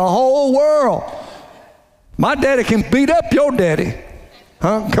man in the whole world. My daddy can beat up your daddy.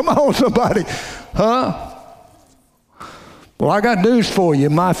 Huh? Come on, somebody. Huh? Well, I got news for you.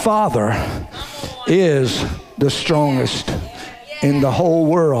 My father is the strongest in the whole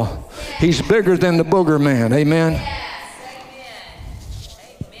world. He's bigger than the booger man. Amen?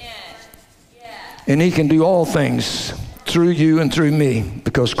 And he can do all things through you and through me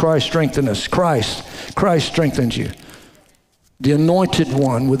because Christ strengthens us. Christ strengthens you. The anointed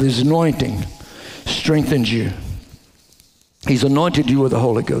one with his anointing strengthens you. He's anointed you with the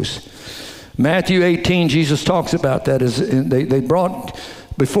Holy Ghost. Matthew 18, Jesus talks about that. They brought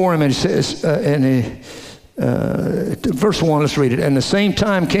before him and he says, verse 1, let's read it. And the same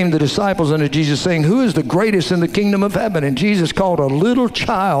time came the disciples unto Jesus saying, who is the greatest in the kingdom of heaven? And Jesus called a little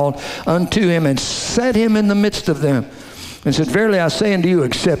child unto him and set him in the midst of them and said, verily I say unto you,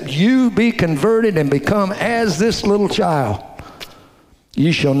 except you be converted and become as this little child,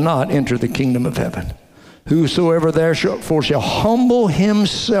 you shall not enter the kingdom of heaven. Whosoever therefore shall humble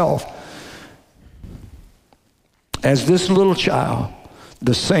himself as this little child,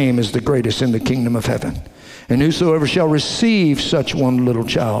 the same is the greatest in the kingdom of heaven. And whosoever shall receive such one little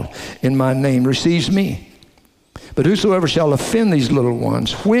child in my name receives me. But whosoever shall offend these little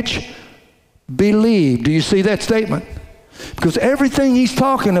ones, which believe. Do you see that statement? Because everything he's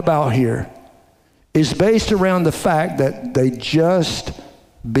talking about here is based around the fact that they just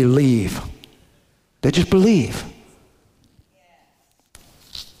believe. They just believe.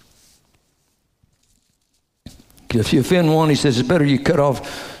 If you offend one, he says, it's better you cut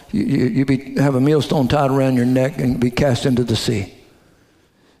off, have a millstone tied around your neck and be cast into the sea.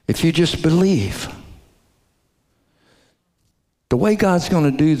 If you just believe. The way God's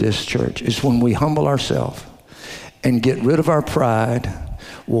going to do this, church, is when we humble ourselves and get rid of our pride.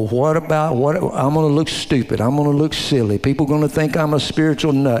 Well, I'm going to look stupid. I'm going to look silly. People are going to think I'm a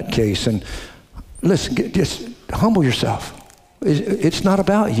spiritual nutcase. And listen, just humble yourself. It's not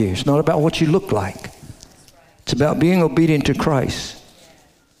about you. It's not about what you look like. It's about being obedient to Christ.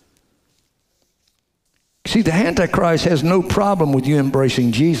 See, the Antichrist has no problem with you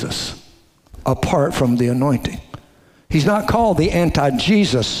embracing Jesus apart from the anointing. He's not called the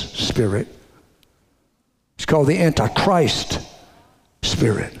anti-Jesus spirit. It's called the Antichrist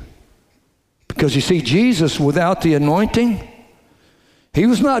spirit. Because you see, Jesus without the anointing, he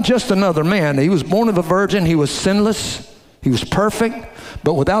was not just another man. He was born of a virgin. He was sinless. He was perfect.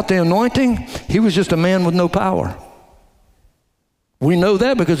 But without the anointing, he was just a man with no power. We know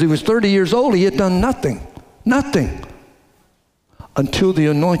that because he was 30 years old. He had done nothing. Nothing. Until the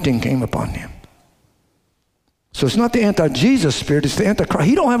anointing came upon him. So it's not the anti-Jesus spirit, it's the antichrist.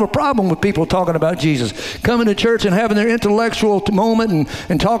 He don't have a problem with people talking about Jesus. Coming to church and having their intellectual moment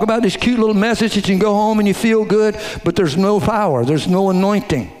and talk about this cute little message that you can go home and you feel good, but there's no power, there's no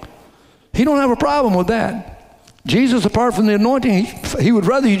anointing. He don't have a problem with that. Jesus, apart from the anointing, he would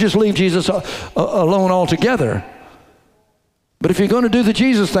rather you just leave Jesus alone altogether. But if you're going to do the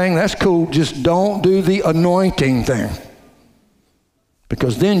Jesus thing, that's cool. Just don't do the anointing thing.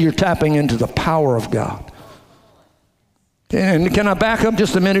 Because then you're tapping into the power of God. And can I back up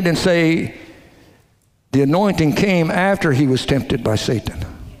just a minute and say the anointing came after he was tempted by Satan?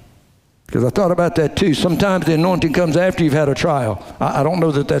 Because I thought about that too. Sometimes the anointing comes after you've had a trial. I don't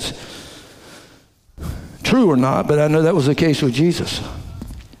know that that's true or not, but I know that was the case with Jesus.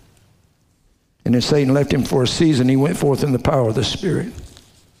 And then Satan left him for a season. He went forth in the power of the Spirit.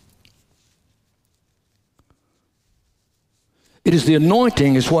 It is the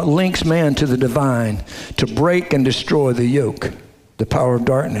anointing is what links man to the divine to break and destroy the yoke, the power of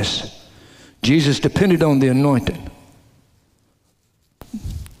darkness. Jesus depended on the anointing.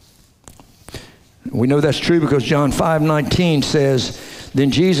 We know that's true because John 5:19 says,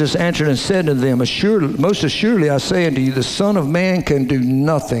 then Jesus answered and said to them, most assuredly I say unto you, the Son of Man can do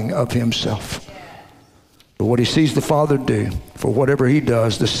nothing of himself. But what he sees the Father do, for whatever he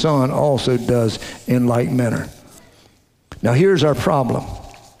does, the Son also does in like manner. Now here's our problem.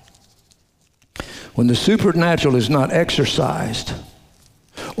 When the supernatural is not exercised,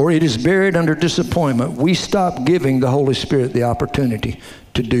 or it is buried under disappointment, we stop giving the Holy Spirit the opportunity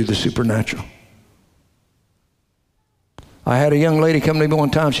to do the supernatural. I had a young lady come to me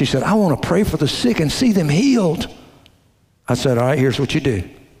one time. She said, I want to pray for the sick and see them healed. I said, all right, here's what you do.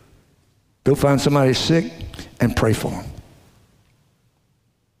 Go find somebody sick and pray for them.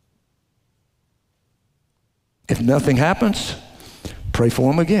 If nothing happens, pray for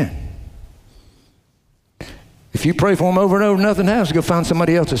them again. If you pray for them over and over, nothing happens, go find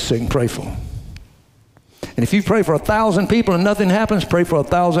somebody else that's sick and pray for them. And if you pray for 1,000 people and nothing happens, pray for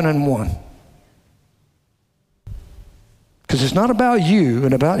 1,001. Because it's not about you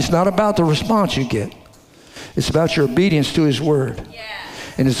and it's not about the response you get. It's about your obedience to his word. Yeah.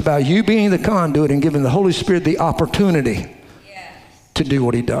 And it's about you being the conduit and giving the Holy Spirit the opportunity to do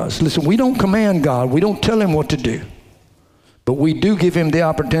what he does. Listen, we don't command God. We don't tell him what to do. But we do give him the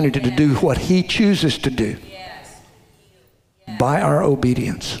opportunity to do what he chooses to do by our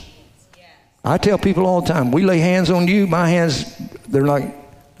obedience. I tell people all the time, we lay hands on you, my hands, they're like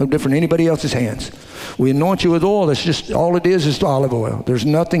no different than anybody else's hands. We anoint you with oil. That's just all it is olive oil. There's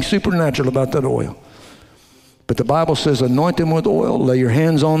nothing supernatural about that oil. But the Bible says anoint them with oil, lay your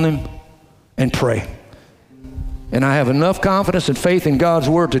hands on them, and pray. And I have enough confidence and faith in God's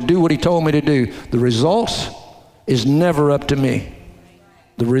word to do what he told me to do. The results is never up to me.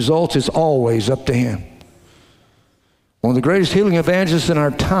 The results is always up to him. One of the greatest healing evangelists in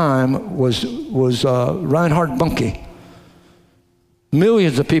our time was Reinhard Bonnke.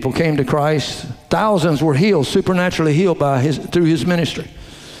 Millions of people came to Christ. Thousands were healed, supernaturally healed through his ministry.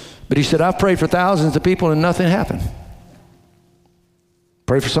 But he said, I've prayed for thousands of people and nothing happened.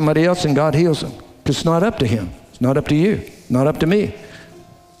 Pray for somebody else and God heals them. Because it's not up to him. It's not up to you. It's not up to me.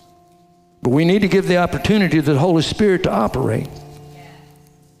 But we need to give the opportunity to the Holy Spirit to operate.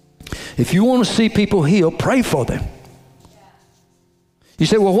 If you want to see people healed, pray for them. You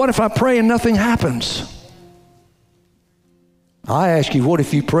say, well, what if I pray and nothing happens? I ask you, what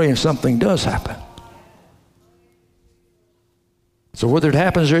if you pray and something does happen? So whether it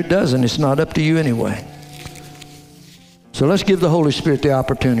happens or it doesn't, it's not up to you anyway. So let's give the Holy Spirit the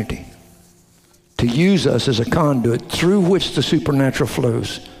opportunity to use us as a conduit through which the supernatural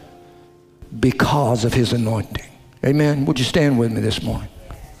flows because of his anointing. Amen. Would you stand with me this morning?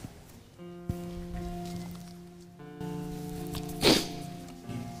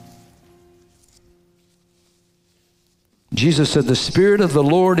 Jesus said, the Spirit of the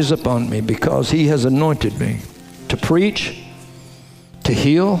Lord is upon me because he has anointed me to preach, to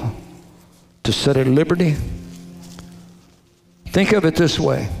heal, to set at liberty. Think of it this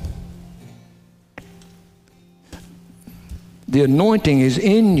way. The anointing is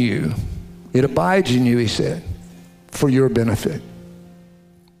in you. It abides in you, he said, for your benefit.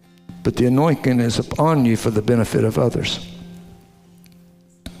 But the anointing is upon you for the benefit of others.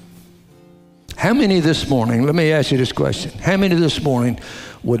 How many this morning, let me ask you this question. How many this morning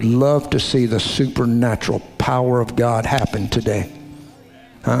would love to see the supernatural power of God happen today?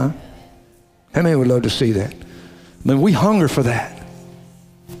 Huh? How many would love to see that? I mean, we hunger for that.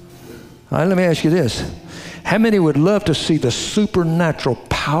 All right, let me ask you this. How many would love to see the supernatural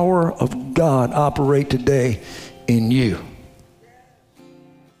power of God operate today in you?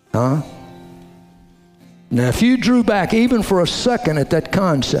 Huh? Now, if you drew back even for a second at that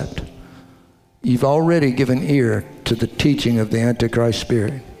concept, you've already given ear to the teaching of the Antichrist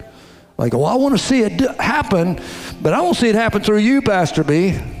spirit. Like, well, I want to see it happen, but I won't see it happen through you, Pastor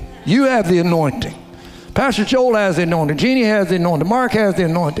B. You have the anointing. Pastor Joel has the anointing. Jeannie has the anointing. Mark has the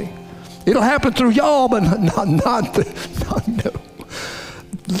anointing. It'll happen through y'all, but not no.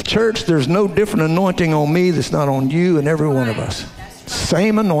 Church, there's no different anointing on me that's not on you and every one of us.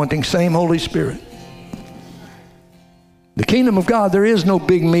 Same anointing, same Holy Spirit. The kingdom of God, there is no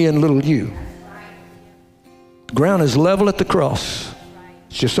big me and little you. The ground is level at the cross.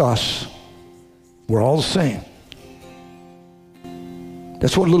 It's just us. We're all the same.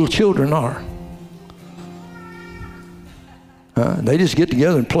 That's what little children are. They just get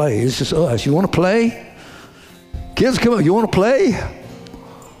together and play. It's just us. You want to play? Kids, come on. You want to play?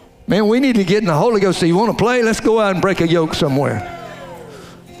 Man, we need to get in the Holy Ghost. So you want to play? Let's go out and break a yoke somewhere.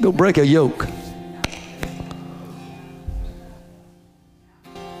 Go break a yoke.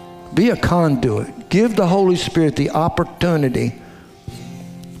 Be a conduit. Give the Holy Spirit the opportunity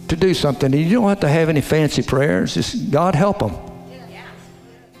to do something. And you don't have to have any fancy prayers. Just God help them.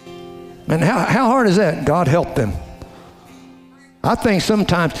 And how hard is that? God help them. I think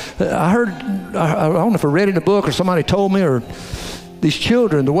sometimes, I don't know if I read in a book or somebody told me, or these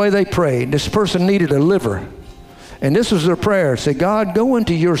children, the way they prayed, this person needed a liver. And this was their prayer. Say, God, go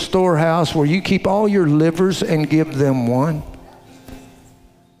into your storehouse where you keep all your livers and give them one.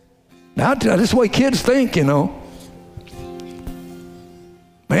 Now, this is the way kids think, you know.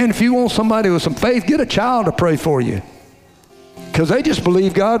 Man, if you want somebody with some faith, get a child to pray for you. Because they just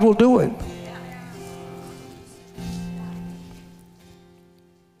believe God will do it.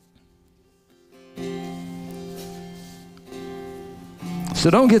 So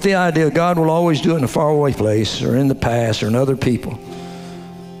don't get the idea God will always do it in a faraway place or in the past or in other people.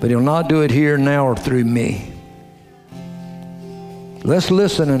 But he'll not do it here, now, or through me. Let's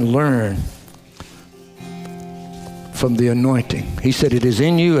listen and learn from the anointing. He said it is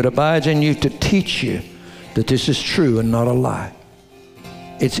in you, it abides in you to teach you that this is true and not a lie.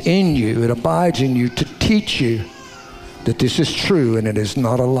 It's in you, it abides in you to teach you that this is true and it is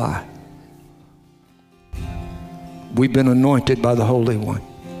not a lie. We've been anointed by the Holy One.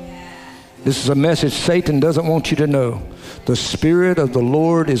 This is a message Satan doesn't want you to know. The Spirit of the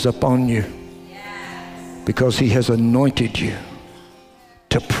Lord is upon you because he has anointed you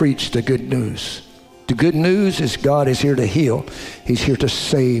to preach the good news. The good news is God is here to heal. He's here to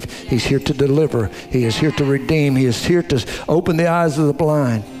save. He's here to deliver. He is here to redeem. He is here to open the eyes of the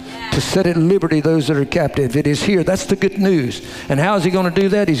blind, to set at liberty those that are captive. It is here. That's the good news. And how is he going to do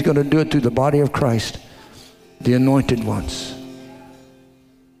that? He's going to do it through the body of Christ, the anointed ones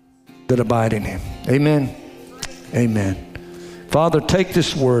that abide in him. Amen. Amen. Father, take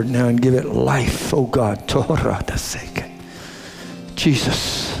this word now and give it life, oh God.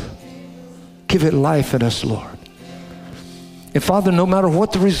 Jesus, give it life in us, Lord. And Father, no matter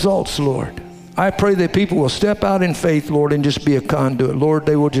what the results, Lord, I pray that people will step out in faith, Lord, and just be a conduit. Lord,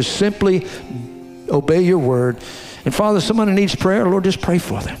 they will just simply obey your word. And Father, somebody needs prayer, Lord, just pray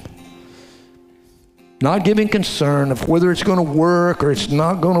for them. Not giving concern of whether it's going to work or it's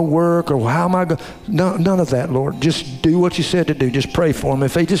not going to work or how am I going to, none of that, Lord. Just do what you said to do. Just pray for them.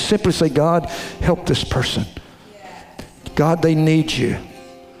 If they just simply say, God, help this person. God, they need you.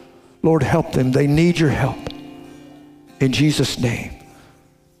 Lord, help them. They need your help. In Jesus' name.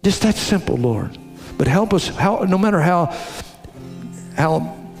 Just that simple, Lord. But help us, no matter how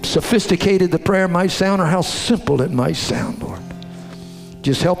sophisticated the prayer might sound or how simple it might sound, Lord.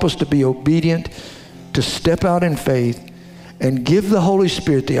 Just help us to be obedient, to step out in faith, and give the Holy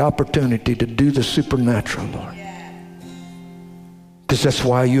Spirit the opportunity to do the supernatural, Lord. Because that's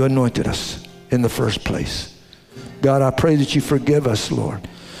why you anointed us in the first place. God, I pray that you forgive us, Lord,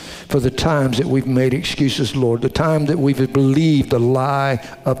 for the times that we've made excuses, Lord, the time that we've believed the lie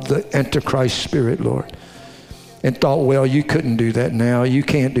of the Antichrist spirit, Lord, and thought, well, you couldn't do that now. You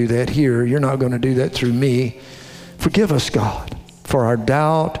can't do that here. You're not going to do that through me. Forgive us, God, for our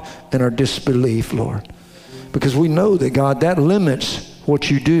doubt and our disbelief, Lord, because we know that, God, that limits what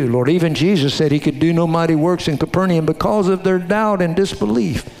you do, Lord. Even Jesus said he could do no mighty works in Capernaum because of their doubt and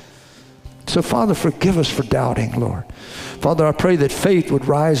disbelief. So, Father, forgive us for doubting, Lord. Father, I pray that faith would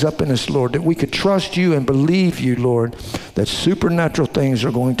rise up in us, Lord, that we could trust you and believe you, Lord, that supernatural things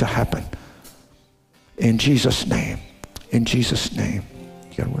are going to happen. In Jesus' name. In Jesus' name.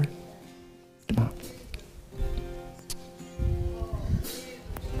 You got a word? Come on.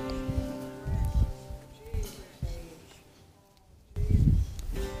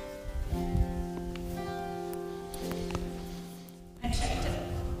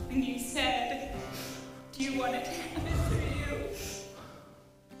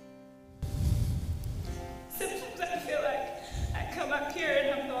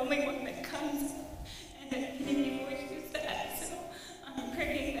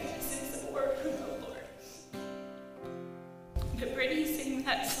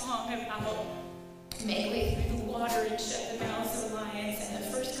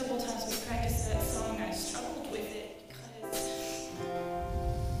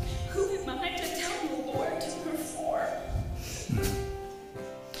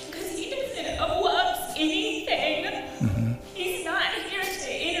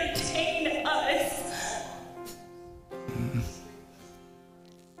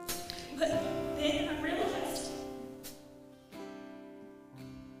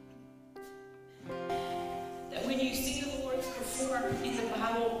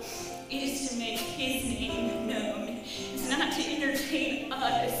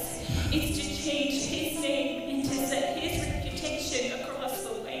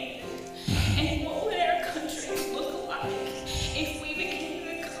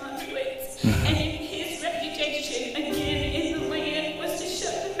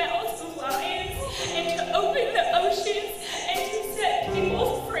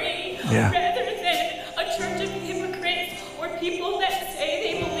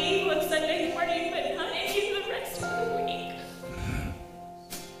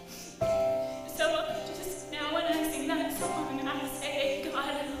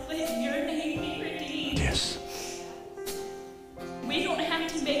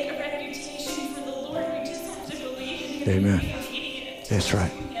 Amen. That's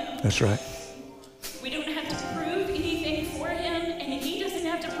right. That's right. We don't have to prove anything for him, and he doesn't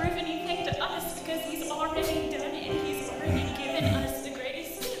have to prove anything to us because he's already done it. He's already given us the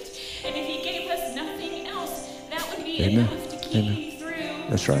greatest gift. And if he gave us nothing else, that would be enough to keep you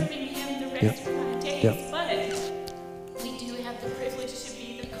through serving him the rest of our days. But we do have the privilege to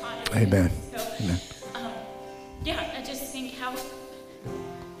be the conduit. Amen. So, I just think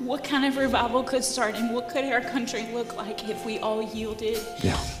what kind of revival could start and what could our country look like if we all yielded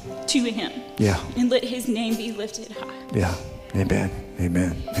to him and let his name be lifted high. Yeah. Amen.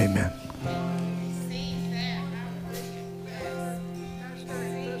 Amen. Amen.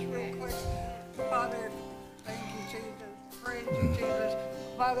 Father, thank you, Jesus. Praise you, Jesus.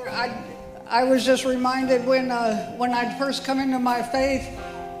 Father, I was just reminded when I'd first come into my faith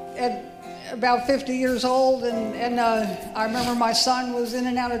at about 50 years old, and I remember my son was in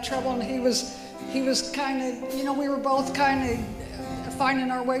and out of trouble, and he was kind of, we were both kind of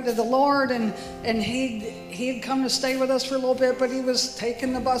finding our way to the Lord, and he'd come to stay with us for a little bit, but he was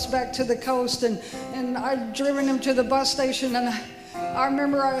taking the bus back to the coast, and I'd driven him to the bus station, and I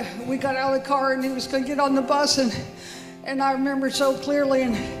remember we got out of the car, and he was going to get on the bus, and I remember so clearly,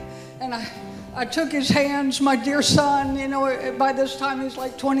 and I took his hands, my dear son, you know, by this time he's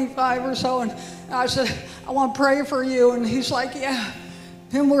like 25 or so, and I said, I want to pray for you. And he's like, yeah.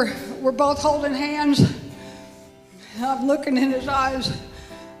 And we're both holding hands. And I'm looking in his eyes,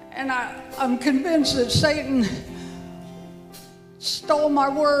 and I'm convinced that Satan stole my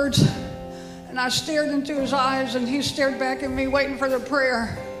words. And I stared into his eyes, and he stared back at me, waiting for the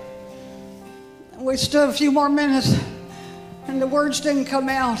prayer. And we stood a few more minutes, and the words didn't come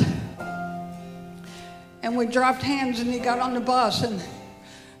out. And we dropped hands, and he got on the bus. And,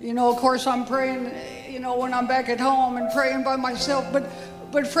 you know, of course, I'm praying, you know, when I'm back at home and praying by myself.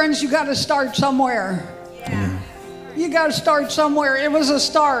 But friends, you got to start somewhere. Yeah. You got to start somewhere. It was a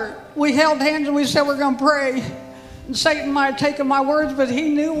start. We held hands, and we said we're going to pray. And Satan might have taken my words, but he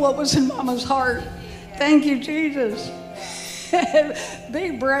knew what was in Mama's heart. Thank you, Jesus.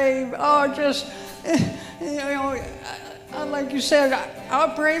 Be brave. Oh, just, you know, like you said,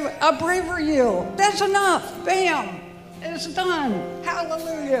 I'll pray for you. That's enough. Bam. It's done.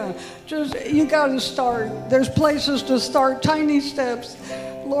 Hallelujah. Just, you got to start. There's places to start, tiny steps.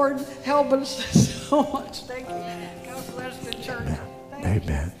 Lord, help us so much. Thank you. God bless the church.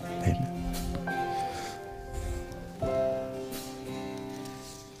 Amen. Amen.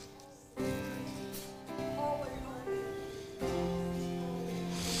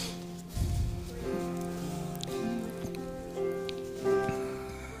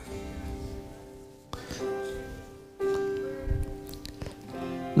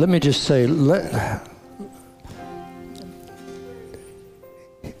 Let me just say,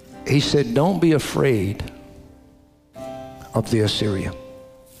 he said, don't be afraid of the Assyrian.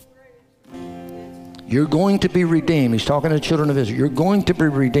 You're going to be redeemed. He's talking to the children of Israel. You're going to be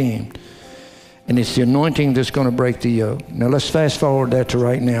redeemed. And it's the anointing that's going to break the yoke. Now let's fast forward that to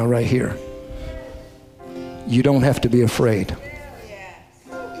right now, right here. You don't have to be afraid.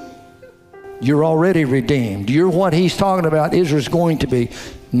 You're already redeemed. You're what he's talking about Israel's going to be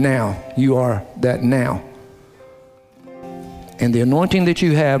now. You are that now. And the anointing that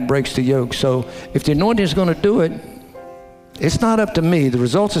you have breaks the yoke. So if the anointing is going to do it, it's not up to me. The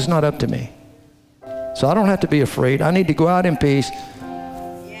results is not up to me. So I don't have to be afraid. I need to go out in peace.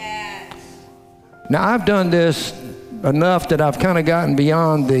 Yes. Now I've done this enough that I've kind of gotten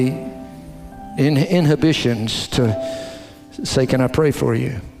beyond the inhibitions to say, can I pray for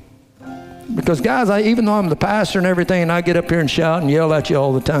you? Because guys, even though I'm the pastor and everything, and I get up here and shout and yell at you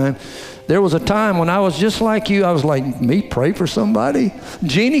all the time, there was a time when I was just like you. I was like, me pray for somebody?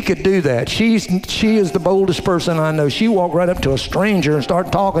 Jeannie could do that. She is the boldest person I know. She walked right up to a stranger and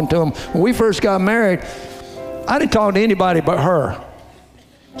started talking to him. When we first got married, I didn't talk to anybody but her.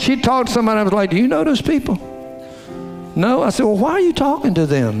 She'd talk to somebody. I was like, do you know those people? No. I said, well, why are you talking to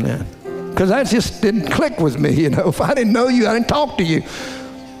them then? Because that just didn't click with me, you know. If I didn't know you, I didn't talk to you.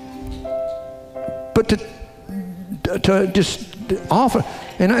 But to just offer,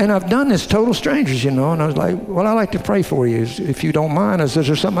 and I've done this total strangers, you know, and I was like, well, I like to pray for you. If you don't mind, is there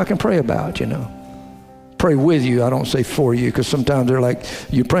something I can pray about, you know? Pray with you. I don't say for you, because sometimes they're like,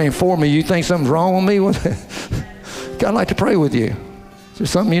 you're praying for me, you think something's wrong with me? God, I'd like to pray with you. Is there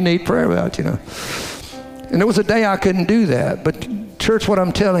something you need prayer about, you know? And there was a day I couldn't do that. But church, what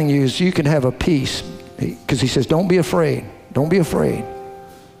I'm telling you is you can have a peace, because he says, don't be afraid. Don't be afraid.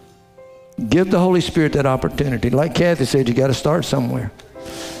 Give the Holy Spirit that opportunity. Like Kathy said, you got to start somewhere.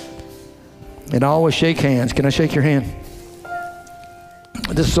 And I always shake hands. Can I shake your hand?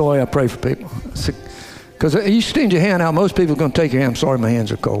 This is the way I pray for people. Because you extend your hand out, most people are going to take your hand. I'm sorry, my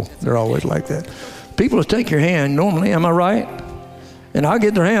hands are cold. They're always like that. People will take your hand normally, am I right? And I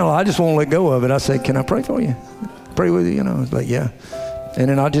get their hand, I just won't let go of it. I say, can I pray for you? Pray with you, you know. It's like, yeah. And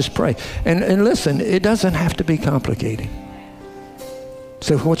then I'll just pray. And listen, it doesn't have to be complicated.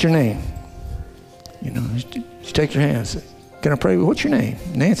 So what's your name? You know, just take your hand. Say, can I pray? What's your name?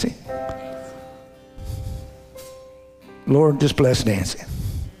 Nancy. Lord, just bless Nancy.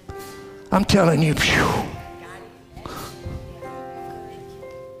 I'm telling you, phew.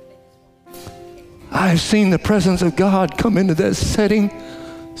 I've seen the presence of God come into that setting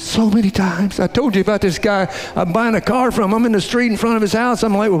so many times. I told you about this guy. I'm buying a car from him. I'm in the street in front of his house.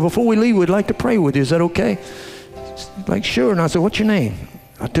 I'm like, well, before we leave, we'd like to pray with you. Is that okay? He's like, sure. And I said, what's your name?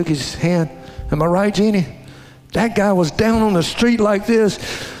 I took his hand. Am I right, Jeannie? That guy was down on the street like this.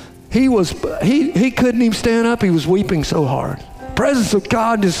 He couldn't even stand up. He was weeping so hard. Presence of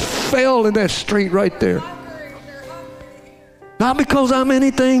God just fell in that street right there. Not because I'm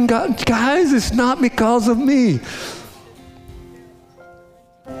anything, God, guys, it's not because of me.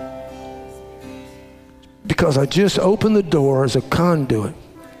 Because I just opened the door as a conduit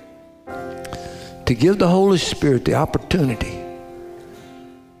to give the Holy Spirit the opportunity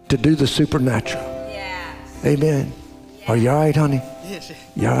to do the supernatural. Yes. Amen. Are you all right, honey? Yes.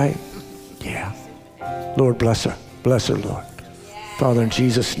 You all right? Yeah. Lord, bless her. Bless her, Lord. Father, in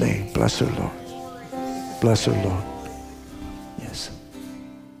Jesus' name, bless her, Lord. Bless her, Lord. Yes.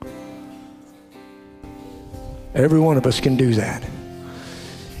 Every one of us can do that.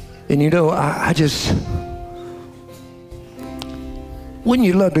 And you know, I just... Wouldn't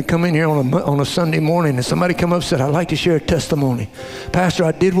you love to come in here on a Sunday morning and somebody come up and said, I'd like to share a testimony. Pastor,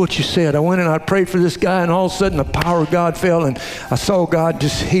 I did what you said. I went and I prayed for this guy, and all of a sudden the power of God fell, and I saw God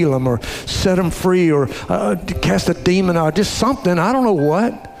just heal him or set him free or cast a demon out, just something. I don't know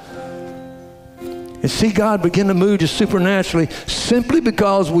what. And see God begin to move just supernaturally simply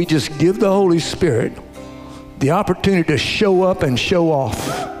because we just give the Holy Spirit the opportunity to show up and show off.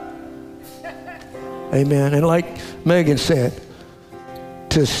 Amen. And like Megan said,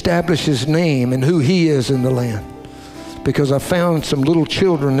 to establish his name and who he is in the land. Because I found some little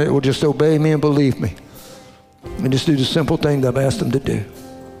children that will just obey me and believe me. And just do the simple thing that I've asked them to do.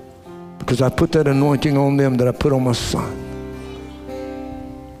 Because I put that anointing on them that I put on my son.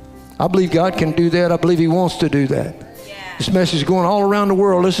 I believe God can do that. I believe he wants to do that. Yeah. This message is going all around the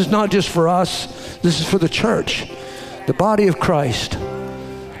world. This is not just for us. This is for the church, the body of Christ.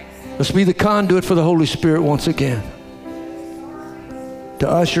 Let's be the conduit for the Holy Spirit once again. To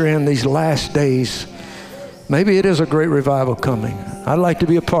usher in these last days. Maybe it is a great revival coming. I'd like to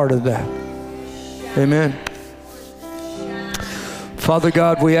be a part of that. Amen. Father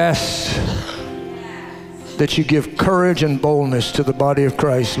God, we ask that you give courage and boldness to the body of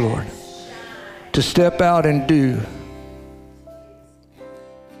Christ, Lord, to step out and do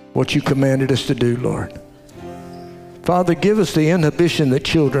what you commanded us to do, Lord. Father, give us the inhibition that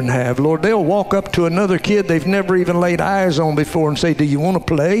children have. Lord, they'll walk up to another kid they've never even laid eyes on before and say, do you want to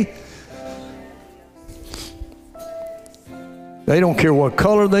play? They don't care what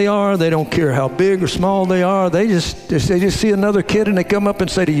color they are. They don't care how big or small they are. They just see another kid and they come up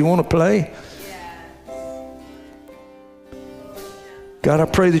and say, do you want to play? God, I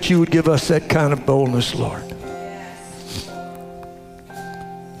pray that you would give us that kind of boldness, Lord.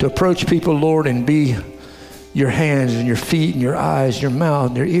 To approach people, Lord, and be your hands and your feet and your eyes, your mouth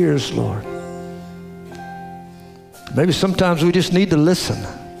and your ears, Lord. Maybe sometimes we just need to listen.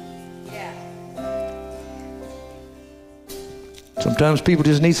 Sometimes people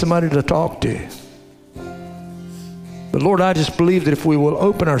just need somebody to talk to. But Lord, I just believe that if we will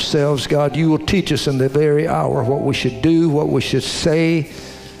open ourselves, God, you will teach us in the very hour what we should do, what we should say,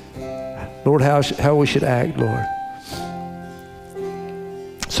 Lord, how we should act, Lord.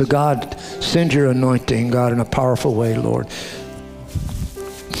 So God, send your anointing, God, in a powerful way, Lord.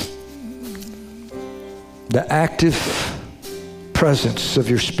 The active presence of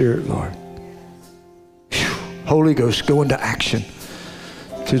your Spirit, Lord. Whew. Holy Ghost, go into action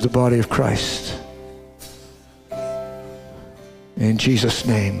through the body of Christ. In Jesus'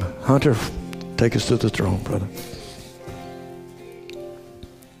 name. Hunter, take us to the throne, brother.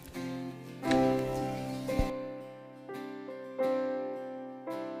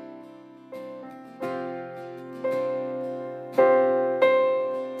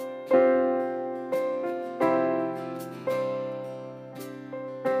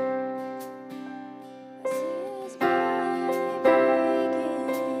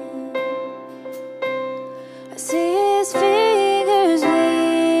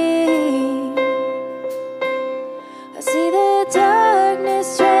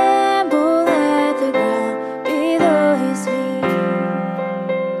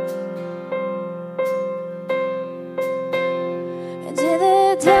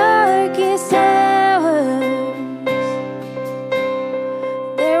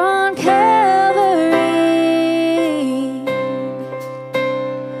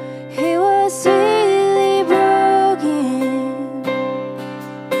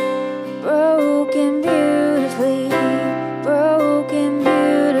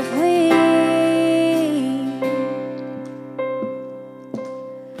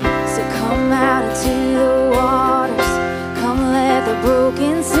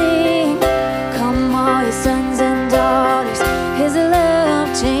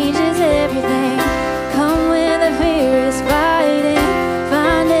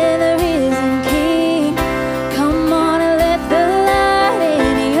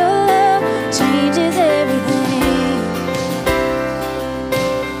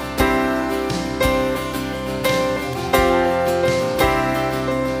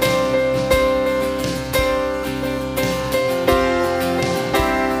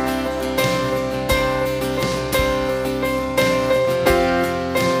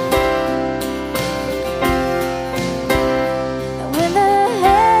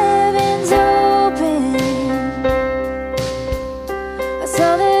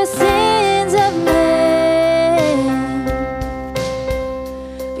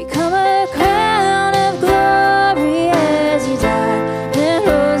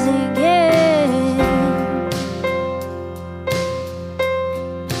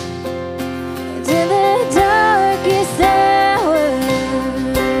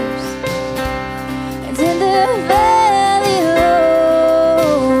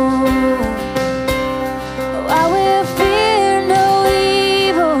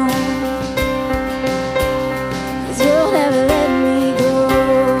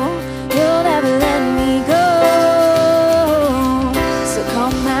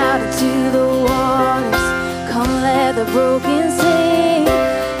 into the waters. Come let the broken sing.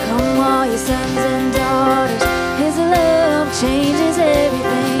 Come all your sons and daughters. His love changes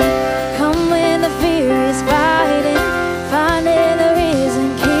everything. Come when the fear is fighting, finding the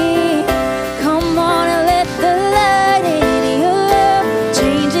risen King. Come on and let the light in. Your love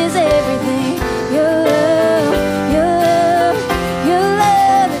changes everything. Your love, your love, your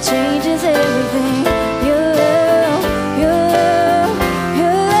love that changes everything. Your love, your love,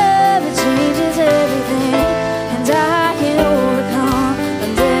 your love that changes everything. And I can overcome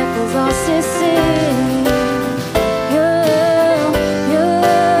when death has lost its sting. Your love, your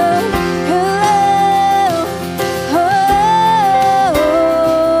love, your love.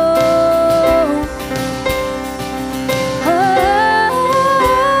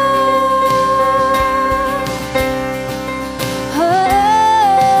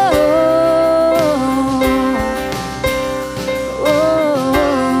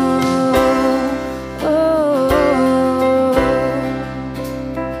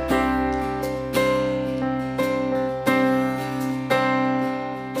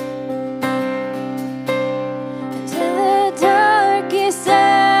 And in the darkest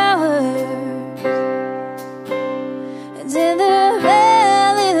hours, and in the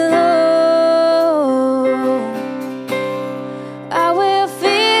valley low, I will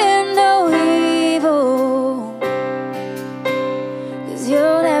fear no evil, 'cause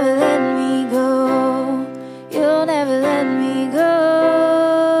you'll never let me go. You'll never let me go.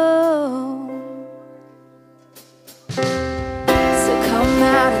 So come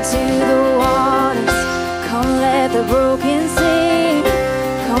out into the waters. Come let the broken sing.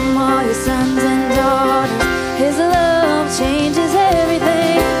 Come all your sons and daughters. His love changes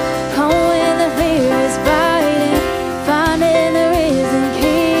everything. Come when the fear is fighting, finding the risen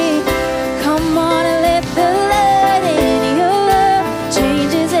King. Come on and let the light in. Your love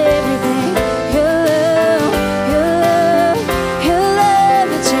changes everything. Your love, your love, your love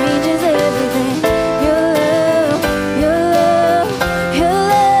that changes everything. Your love, your love, your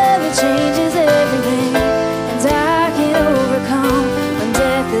love that changes everything. And I can overcome when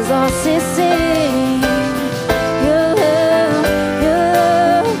death has lost its sting. Your love, your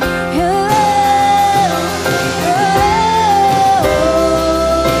love, your love.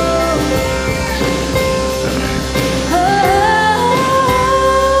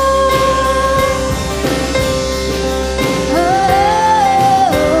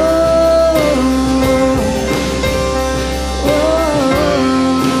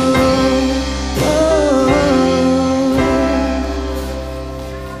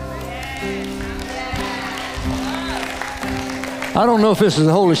 I don't know if this is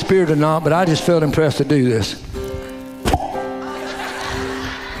the Holy Spirit or not, but I just felt impressed to do this.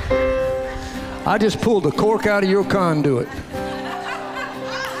 I just pulled the cork out of your conduit.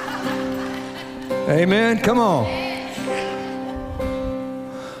 Amen. Come on.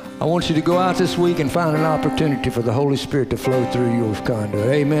 I want you to go out this week and find an opportunity for the Holy Spirit to flow through your conduit.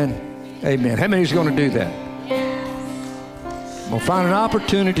 Amen. Amen. How many is going to do that? I'm going to find an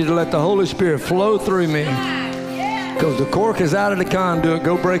opportunity to let the Holy Spirit flow through me. Because the cork is out of the conduit.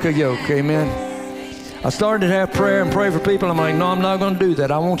 Go break a yoke. Amen. I started to have prayer and pray for people. I'm like, no, I'm not going to do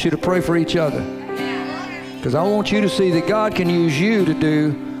that. I want you to pray for each other. Because I want you to see that God can use you to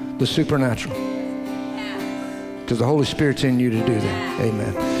do the supernatural. Because the Holy Spirit's in you to do that.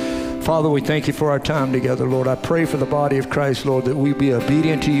 Amen. Father, we thank you for our time together, Lord. I pray for the body of Christ, Lord, that we be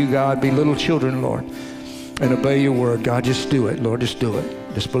obedient to you, God, be little children, Lord, and obey your word. God, just do it, Lord. Just do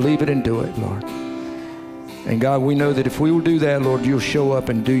it. Just believe it and do it, Lord. And God, we know that if we will do that, Lord, you'll show up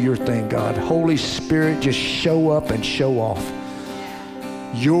and do your thing, God. Holy Spirit, just show up and show off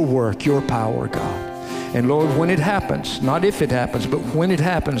your work, your power, God. And Lord, when it happens, not if it happens, but when it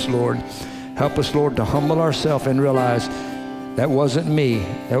happens, Lord, help us, Lord, to humble ourselves and realize that wasn't me.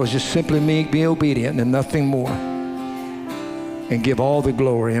 That was just simply me being obedient and nothing more. And give all the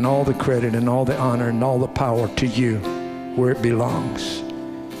glory and all the credit and all the honor and all the power to you where it belongs.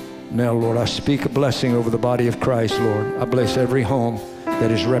 Now, Lord, I speak a blessing over the body of Christ, Lord. I bless every home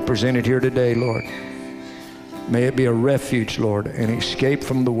that is represented here today, Lord. May it be a refuge, Lord, an escape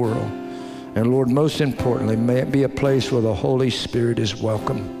from the world. And Lord, most importantly, may it be a place where the Holy Spirit is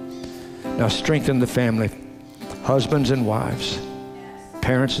welcome. Now strengthen the family, husbands and wives,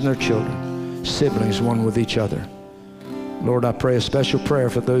 parents and their children, siblings one with each other. Lord, I pray a special prayer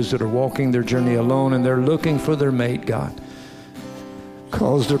for those that are walking their journey alone and they're looking for their mate, God.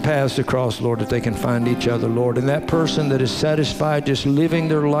 Cause their paths to cross, Lord, that they can find each other, Lord. And that person that is satisfied just living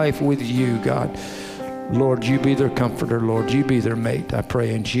their life with you, God, Lord, you be their comforter, Lord. You be their mate. I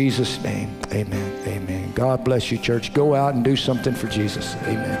pray in Jesus' name. Amen. Amen. God bless you, church. Go out and do something for Jesus.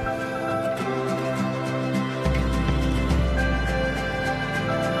 Amen.